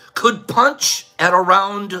 could punch at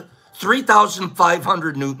around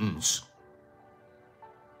 3,500 newtons.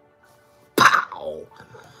 Pow!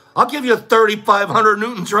 I'll give you 3,500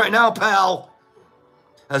 newtons right now, pal.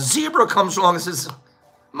 A zebra comes along and says,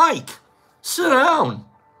 Mike, sit down.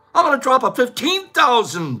 I'm going to drop a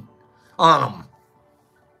 15,000 on him.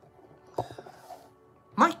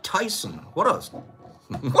 Mike Tyson, what a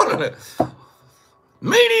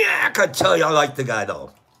maniac, I tell you. I like the guy,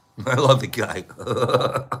 though. I love the guy.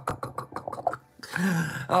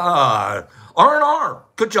 R&R,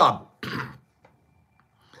 good job.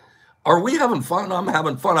 Are we having fun? I'm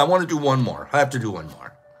having fun. I want to do one more. I have to do one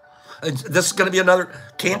more. This is going to be another,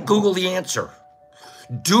 can't Google the answer.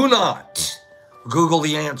 Do not Google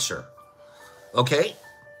the answer. Okay?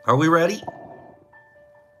 Are we ready?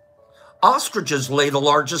 Ostriches lay the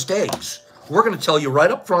largest eggs. We're going to tell you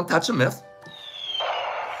right up front, that's a myth.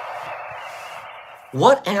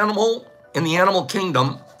 What animal in the animal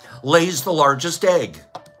kingdom lays the largest egg?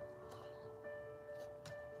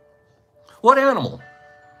 What animal?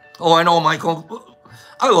 Oh, I know, Michael.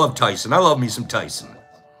 I love Tyson. I love me some Tyson.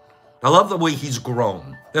 I love the way he's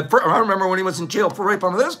grown. I remember when he was in jail for rape.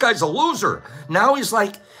 I'm like, this guy's a loser. Now he's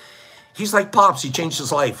like Pops. He changed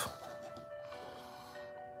his life.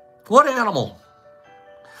 What animal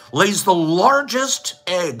lays the largest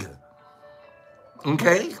egg?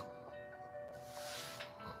 Okay?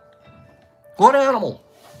 What animal?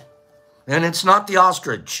 And it's not the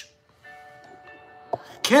ostrich.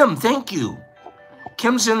 Kim, thank you.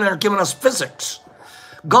 Kim's in there giving us physics.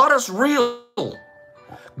 God is real.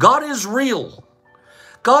 God is real.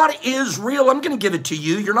 God is real. I'm going to give it to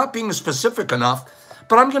you. You're not being specific enough,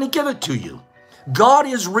 but I'm going to give it to you. God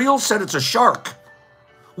is real said it's a shark.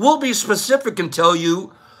 We'll be specific and tell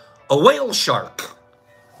you a whale shark.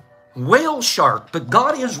 Whale shark. But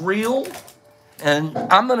God is real, and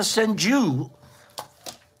I'm going to send you.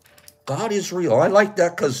 God is real. I like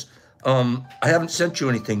that because I haven't sent you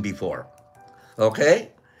anything before.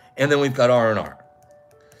 Okay? And then we've got R&R.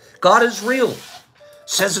 God is real.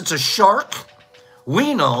 Says it's a shark.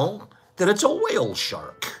 We know that it's a whale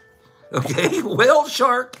shark. Okay? Whale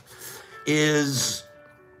shark is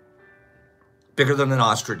bigger than an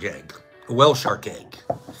ostrich egg. A whale shark egg.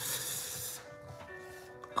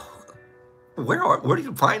 Where do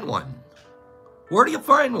you find one? Where do you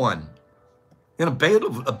find one? In a bed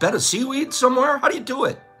of seaweed somewhere? How do you do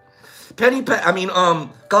it?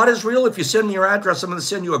 God is real. If you send me your address, I'm going to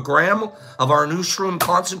send you a gram of our new shroom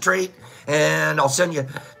concentrate, and I'll send you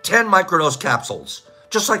 10 microdose capsules,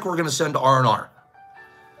 just like we're going to send to R&R.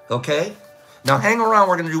 Okay? Now hang around.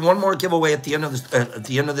 We're going to do one more giveaway at the end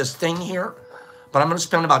of this thing here, but I'm going to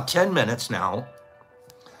spend about 10 minutes now.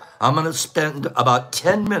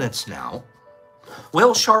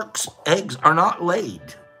 Whale sharks' eggs are not laid.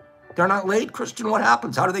 They're not laid, Christian. What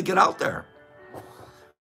happens? How do they get out there?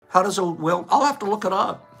 How does a whale? I'll have to look it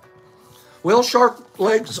up. Whale shark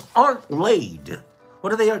legs aren't laid.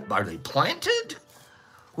 What are they? Are they planted?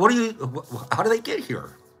 How do they get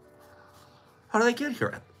here? How do they get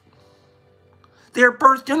here? They're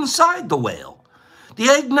birthed inside the whale. The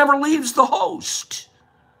egg never leaves the host.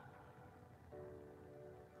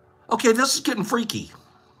 Okay, this is getting freaky.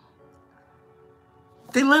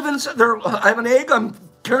 They live inside. I have an egg. I'm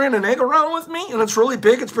carrying an egg around with me, and it's really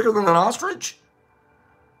big. It's bigger than an ostrich.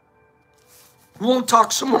 We won't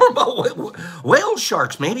talk some more about whale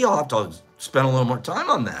sharks. Maybe I'll have to spend a little more time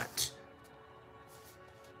on that.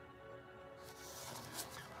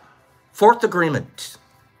 Fourth agreement.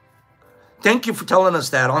 Thank you for telling us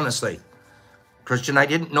that, honestly. Christian, I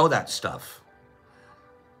didn't know that stuff.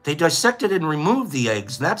 They dissected and removed the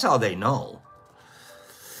eggs, and that's how they know.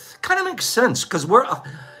 Kind of makes sense, because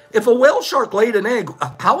if a whale shark laid an egg,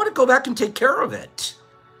 how would it go back and take care of it?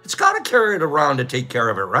 It's got to carry it around to take care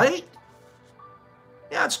of it, right?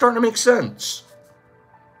 Yeah, it's starting to make sense.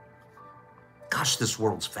 Gosh, this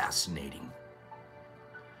world's fascinating.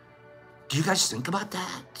 Do you guys think about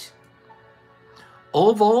that?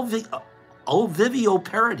 Oviviparity.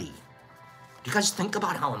 Do you guys think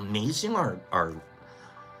about how amazing our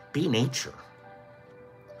be nature?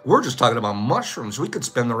 We're just talking about mushrooms. We could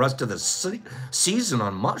spend the rest of the season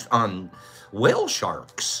on whale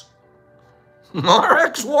sharks. Our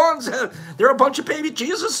X1s, they're a bunch of baby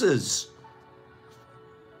Jesuses.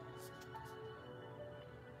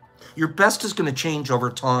 Your best is going to change over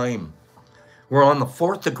time. We're on the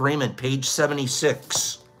fourth agreement, page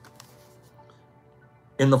 76.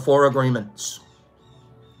 In the four agreements.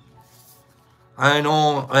 I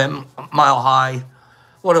know I'm mile high.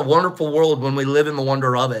 What a wonderful world when we live in the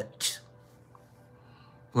wonder of it.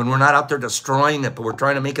 When we're not out there destroying it, but we're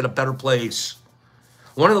trying to make it a better place.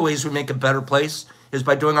 One of the ways we make a better place is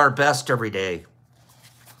by doing our best every day.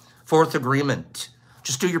 Fourth agreement.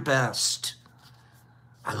 Just do your best.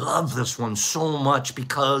 I love this one so much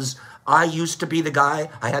because I used to be the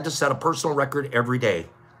guy, I had to set a personal record every day.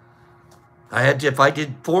 If I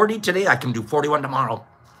did 40 today, I can do 41 tomorrow.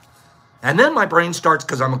 And then my brain starts,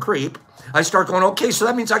 because I'm a creep, I start going, okay, so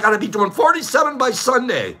that means I got to be doing 47 by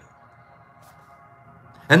Sunday.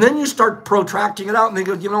 And then you start protracting it out and they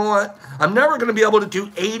go, you know what? I'm never going to be able to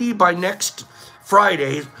do 80 by next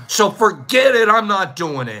Friday, so forget it, I'm not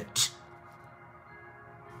doing it.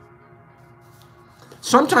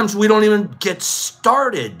 Sometimes we don't even get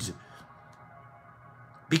started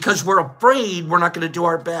because we're afraid we're not going to do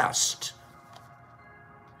our best.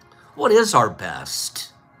 What is our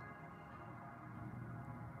best?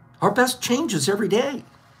 Our best changes every day.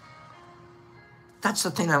 That's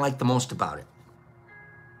the thing I like the most about it.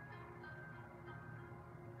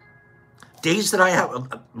 Days that I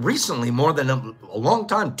have, recently, more than a long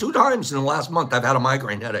time, 2 times in the last month, I've had a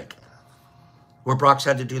migraine headache. where Brock's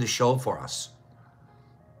had to do the show for us.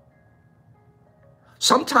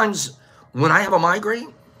 Sometimes when I have a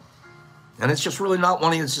migraine, and it's just really not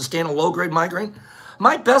wanting to sustain a low-grade migraine,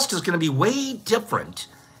 my best is going to be way different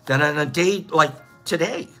than on a day like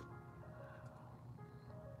today.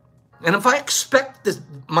 And if I expect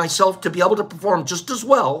myself to be able to perform just as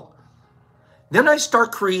well, then I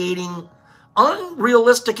start creating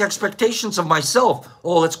unrealistic expectations of myself.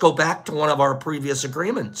 Oh, let's go back to one of our previous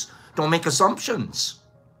agreements. Don't make assumptions.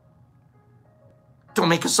 Don't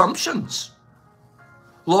make assumptions.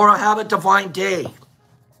 Laura, have a divine day.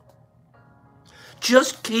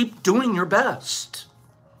 Just keep doing your best.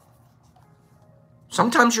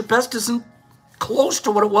 Sometimes your best isn't close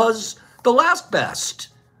to what it was the last best,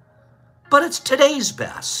 but it's today's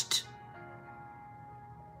best.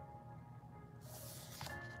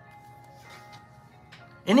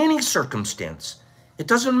 In any circumstance, it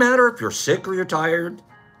doesn't matter if you're sick or you're tired.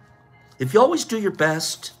 If you always do your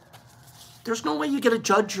best, there's no way you get to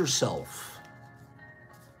judge yourself.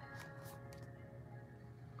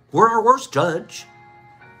 We're our worst judge.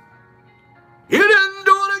 You didn't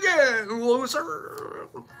do it again, loser.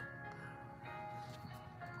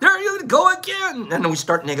 There you go again. And then we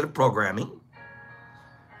start negative programming.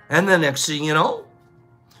 And the next thing you know,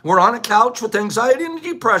 we're on a couch with anxiety and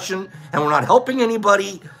depression, and we're not helping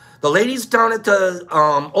anybody. The ladies down at the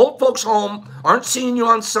old folks' home aren't seeing you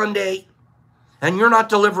on Sunday, and you're not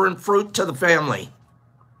delivering fruit to the family.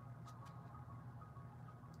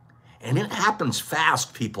 And it happens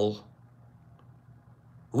fast, people.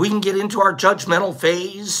 We can get into our judgmental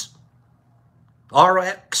phase,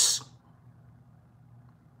 RX.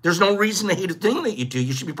 There's no reason to hate a thing that you do.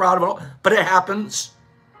 You should be proud of it all, but it happens.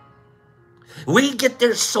 We get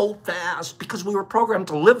there so fast because we were programmed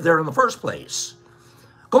to live there in the first place.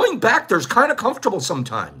 Going back there's kind of comfortable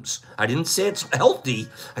sometimes. I didn't say it's healthy.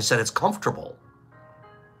 I said it's comfortable.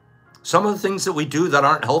 Some of the things that we do that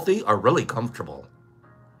aren't healthy are really comfortable.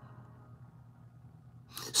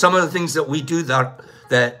 Some of the things that we do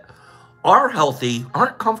that are healthy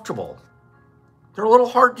aren't comfortable. They're a little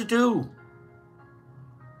hard to do.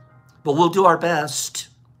 But we'll do our best.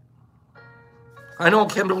 I know,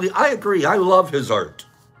 Kimberly, I agree. I love his art.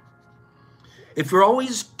 If you're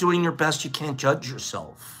always doing your best, you can't judge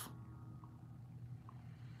yourself.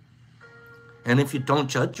 And if you don't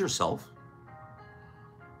judge yourself,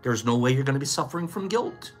 there's no way you're going to be suffering from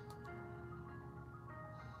guilt.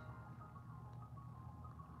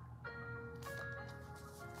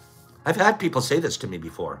 I've had people say this to me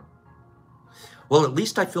before. Well, at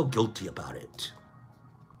least I feel guilty about it.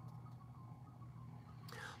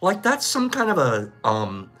 Like that's some kind of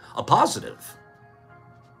a positive.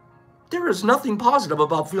 There is nothing positive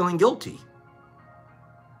about feeling guilty.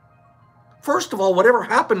 First of all, whatever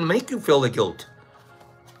happened make you feel the guilt.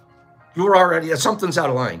 You were already, something's out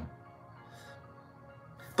of line.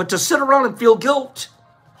 But to sit around and feel guilt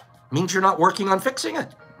means you're not working on fixing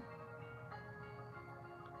it.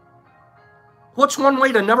 What's one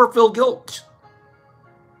way to never feel guilt?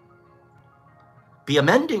 Be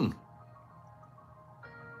amending.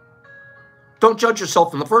 Don't judge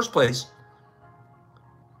yourself in the first place,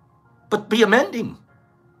 but be amending.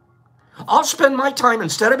 I'll spend my time,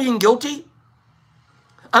 instead of being guilty,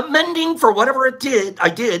 amending for whatever I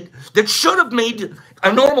did that should have made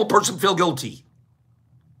a normal person feel guilty.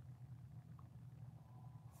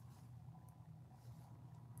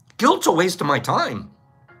 Guilt's a waste of my time.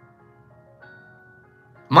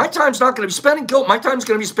 My time's not going to be spent in guilt. My time's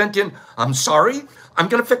going to be spent in, I'm sorry, I'm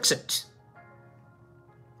going to fix it.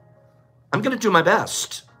 I'm going to do my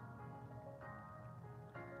best.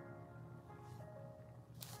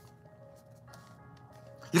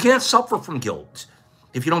 You can't suffer from guilt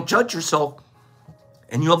if you don't judge yourself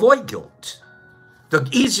and you avoid guilt. The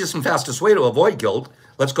easiest and fastest way to avoid guilt,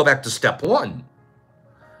 let's go back to step one.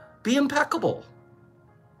 Be impeccable.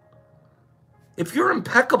 If you're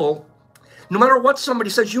impeccable, no matter what somebody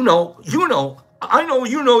says, you know, I know,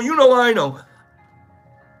 I know.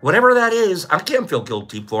 Whatever that is, I can't feel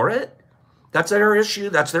guilty for it. That's their issue.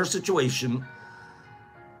 That's their situation.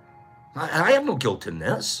 I have no guilt in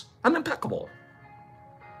this. I'm impeccable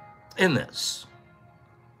in this.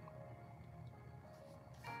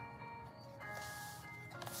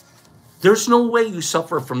 There's no way you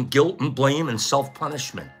suffer from guilt and blame and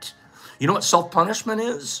self-punishment. You know what self-punishment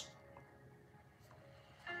is?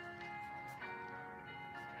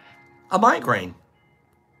 A migraine.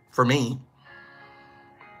 For me.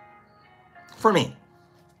 For me.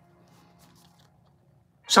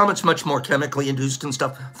 Some it's much more chemically induced and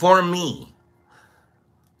stuff. For me.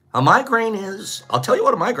 A migraine is, I'll tell you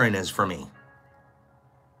what a migraine is for me.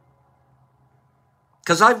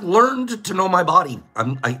 because I've learned to know my body.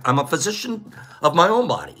 I'm a physician of my own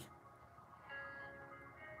body.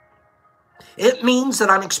 It means that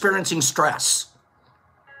I'm experiencing stress.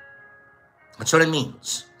 That's what it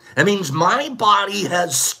means. It means my body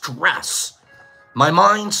has stress. My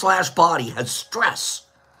mind/body has stress,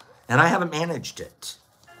 and I haven't managed it.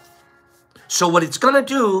 So what it's going to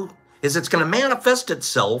do is it's going to manifest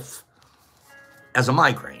itself as a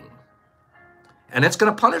migraine. And it's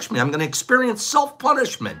going to punish me. I'm going to experience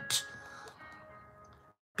self-punishment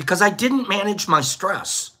because I didn't manage my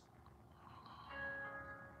stress.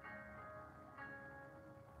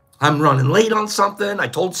 I'm running late on something. I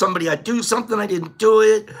told somebody I'd do something. I didn't do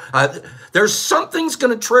it. There's something's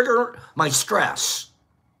going to trigger my stress.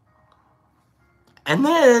 And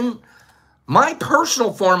then my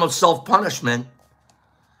personal form of self-punishment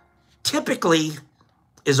typically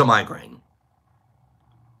is a migraine.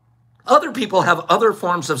 Other people have other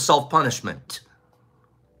forms of self-punishment.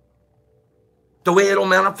 The way it'll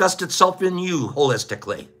manifest itself in you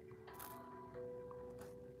holistically.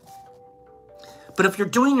 But if you're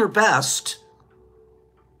doing your best,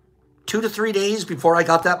 2 to 3 days before I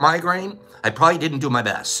got that migraine, I probably didn't do my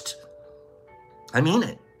best. I mean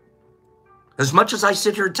it. As much as I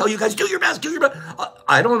sit here and tell you guys, do your best, do your best,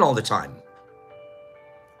 I don't all the time.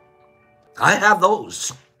 I have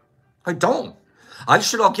those. I don't.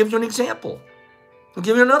 I'll give you an example. I'll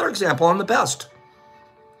give you another example on the best.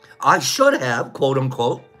 I should have, quote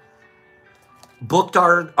unquote, booked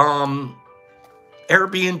our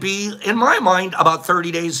Airbnb, in my mind, about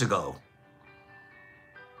 30 days ago.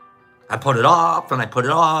 I put it off, and I put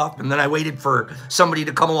it off, and then I waited for somebody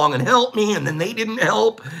to come along and help me, and then they didn't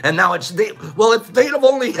help, and now if they'd have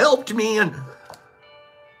only helped me and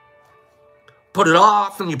put it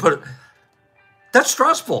off, and you put it, that's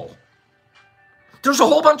stressful. There's a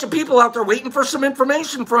whole bunch of people out there waiting for some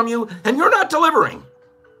information from you, and you're not delivering.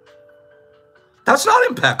 That's not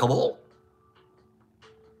impeccable.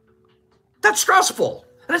 That's stressful.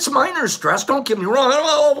 And it's minor stress. Don't get me wrong.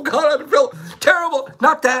 Oh, God, I feel terrible.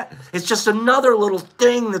 Not that. It's just another little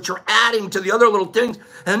thing that you're adding to the other little things.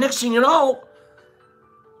 And the next thing you know,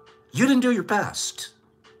 you didn't do your best.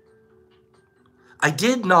 I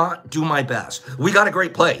did not do my best. We got a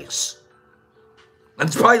great place. And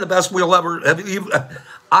it's probably the best we'll ever have.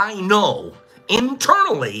 I know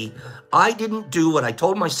internally, I didn't do what I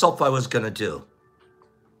told myself I was going to do.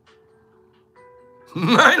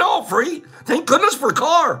 I know, free. Thank goodness for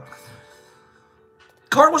car.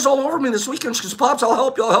 Car was all over me this weekend. She goes, Pops, I'll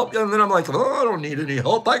help you. And then I'm like, oh, I don't need any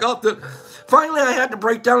help. I got the. Finally, I had to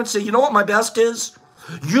break down and say, you know what my best is?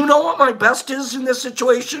 You know what my best is in this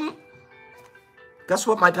situation? Guess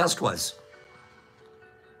what my best was?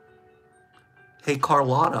 Hey,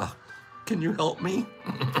 Carlotta, can you help me?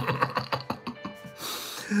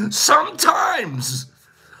 Sometimes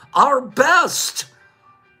our best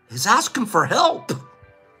is asking for help.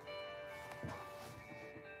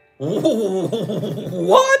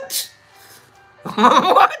 What?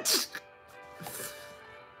 What?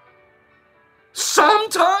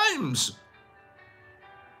 Sometimes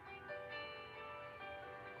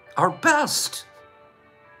our best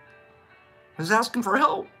is asking for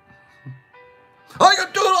help. I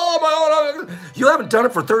can do it all on my own. You haven't done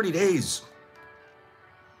it for 30 days.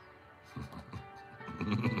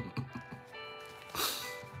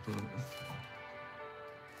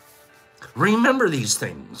 Remember these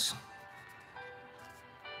things.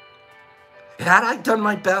 Had I done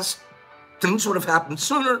my best, things would have happened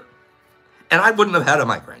sooner, and I wouldn't have had a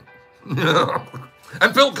migraine.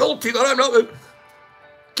 I feel guilty that I'm not.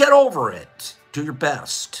 Get over it. Do your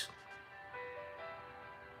best.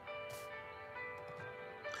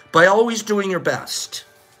 By always doing your best,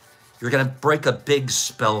 you're going to break a big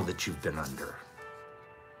spell that you've been under.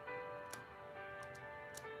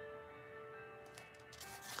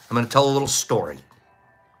 I'm going to tell a little story.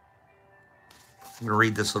 I'm going to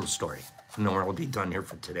read this little story, and then we'll be done here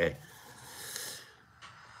for today.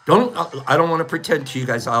 I don't want to pretend to you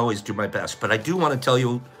guys I always do my best, but I do want to tell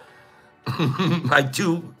you, I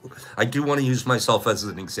do want to use myself as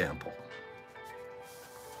an example.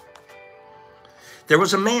 There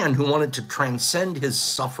was a man who wanted to transcend his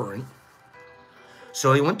suffering,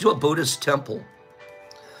 so he went to a Buddhist temple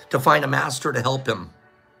to find a master to help him.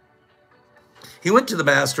 He went to the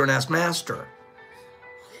master and asked, Master,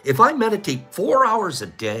 if I meditate 4 hours a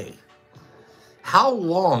day, how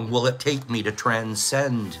long will it take me to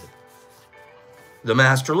transcend? The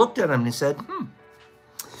master looked at him and he said,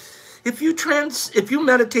 if you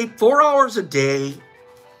meditate 4 hours a day,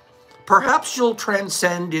 perhaps you'll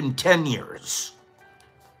transcend in 10 years.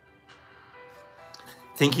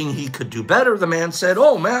 Thinking he could do better, the man said,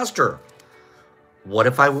 oh, Master, What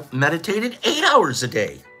if I meditated 8 hours a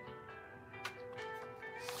day?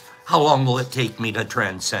 How long will it take me to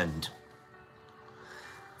transcend?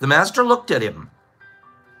 The master looked at him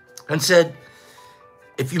and said,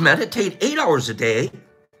 if you meditate 8 hours a day,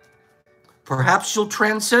 perhaps you'll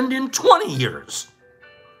transcend in 20 years.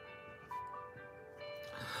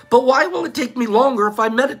 But why will it take me longer if I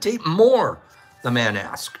meditate more? The man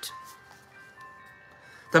asked.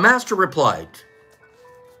 The master replied,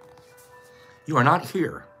 you are not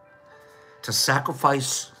here to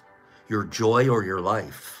sacrifice your joy or your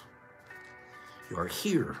life. You are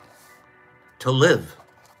here to live,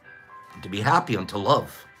 and to be happy and to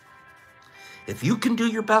love. If you can do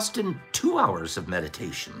your best in 2 hours of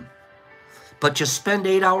meditation, but you spend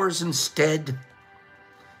 8 hours instead,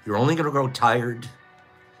 you're only going to grow tired,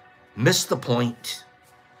 miss the point,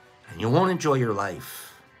 and you won't enjoy your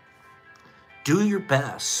life. Do your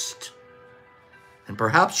best, and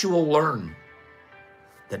perhaps you will learn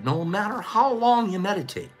that no matter how long you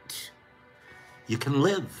meditate, you can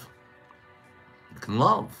live, you can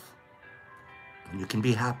love, and you can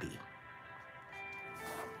be happy.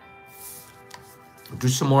 We'll do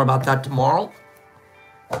some more about that tomorrow.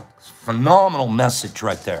 Phenomenal message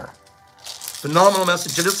right there. Phenomenal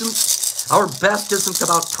message. It isn't, our best isn't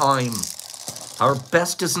about time. Our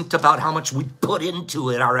best isn't about how much we put into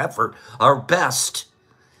it, our effort. Our best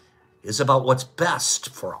is about what's best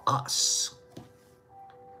for us.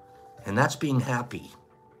 And that's being happy.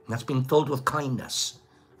 And that's being filled with kindness.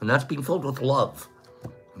 And that's being filled with love.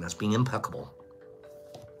 And that's being impeccable.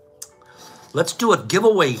 Let's do a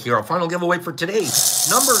giveaway here, a final giveaway for today.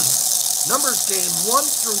 Numbers game, 1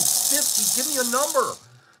 through 50. Give me a number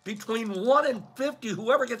between 1 and 50.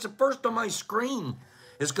 Whoever gets it first on my screen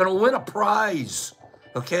is going to win a prize.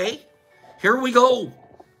 Okay? Here we go.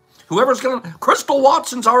 Whoever's going to... Crystal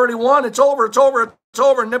Watson's already won. It's over. It's over. It's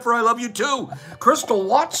over. Nipper, I love you too. Crystal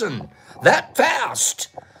Watson, that fast.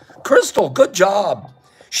 Crystal, good job.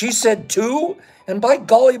 She said 2, and by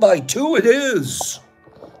golly, by 2 it is.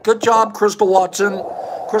 Good job, Crystal Watson.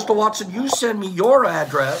 Crystal Watson, you send me your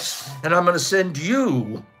address, and I'm going to send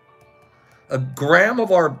you a gram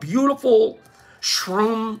of our beautiful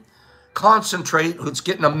shroom concentrate, it's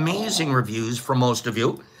getting amazing reviews from most of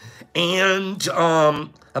you, and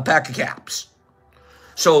a pack of caps.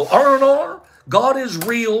 So R&R, God is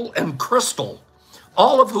Real, and Crystal,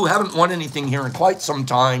 all of who haven't won anything here in quite some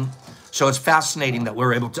time. So it's fascinating that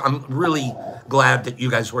we're able to, I'm really glad that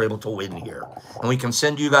you guys were able to win here. And we can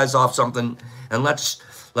send you guys off something, and let's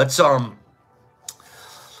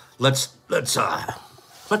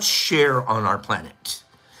share on our planet.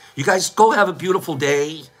 You guys go have a beautiful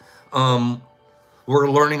day. We're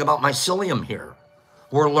learning about mycelium here.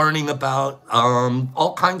 We're learning about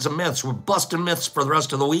all kinds of myths. We're busting myths for the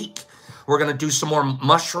rest of the week. We're going to do some more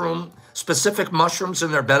specific mushrooms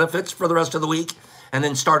and their benefits for the rest of the week. And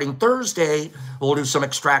then starting Thursday, we'll do some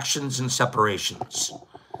extractions and separations.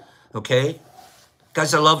 Okay?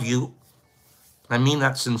 Guys, I love you. I mean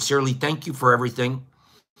that sincerely. Thank you for everything.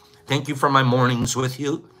 Thank you for my mornings with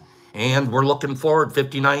you. And we're looking forward,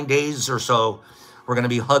 59 days or so, we're going to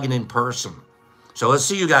be hugging in person. So let's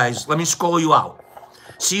see you guys. Let me scroll you out.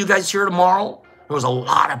 See you guys here tomorrow. There was a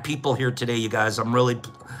lot of people here today, you guys.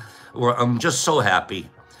 I'm just so happy.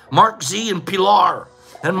 Mark Z and Pilar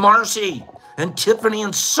and Marcy and Tiffany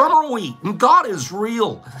and Summer Wheat. And God is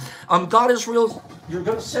Real. God is Real. You're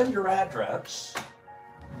going to send your address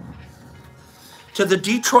to the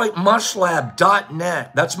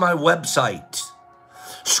DetroitMushLab.net. That's my website.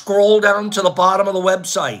 Scroll down to the bottom of the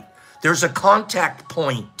website. There's a contact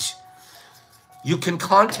point. You can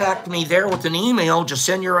contact me there with an email. Just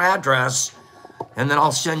send your address, and then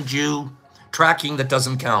I'll send you tracking that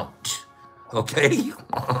doesn't count. Okay?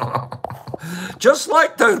 Just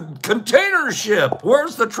like the container ship.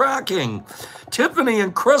 Where's the tracking? Tiffany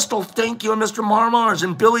and Crystal, thank you, and Mr. Marmars,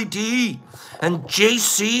 and Billy D, and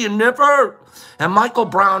JC, and Nipper, and Michael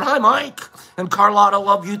Brown. Hi, Mike. And Carlotta,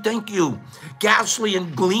 love you, thank you. Gasly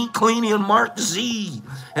and Cleany and Mark Z,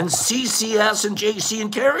 and CCS and JC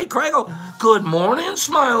and Carrie Craig. Good morning,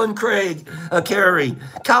 smiling Craig. Carrie.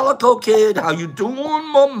 Calico Kid, how you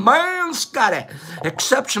doing, my man? Scotty.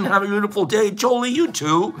 Exception, have a beautiful day. Jolie, you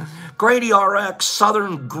too. Grady RX,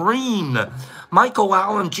 Southern Green. Michael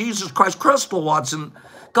Allen, Jesus Christ. Crystal Watson,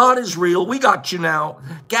 God is Real. We got you now.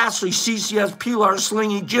 Gasly, CCS, Pilar,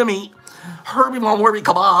 Slingy, Jimmy, Herbie Von Werby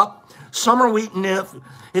Kebab, Summer Wheat Nif.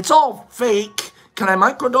 It's all fake. Can I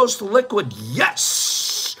microdose the liquid?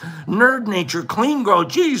 Yes. Nerd Nature, Clean Grow,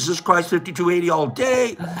 Jesus Christ, 5280 all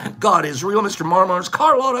day. God is Real, Mr. Marmars,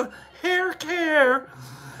 Carlotta, Hair Care,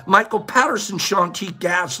 Michael Patterson, Sean T.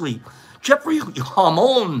 Gasly, Jeffrey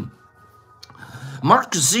Hamon,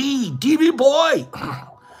 Mark Z, DB Boy,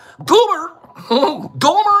 Goober,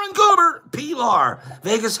 Gomer and Goober, Pilar,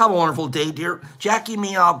 Vegas, have a wonderful day, dear. Jackie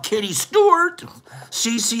Meow, Kitty Stewart,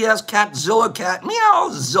 CCS Catzilla Cat, Meow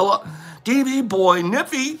Zilla, DB Boy,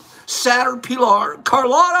 Niffy, Saturn Pilar,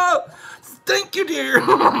 Carlotta, thank you, dear.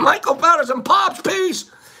 Michael Patterson, Pops,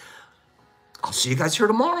 peace. I'll see you guys here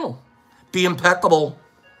tomorrow. Be impeccable.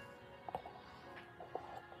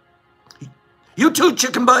 You too,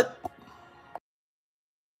 chicken butt.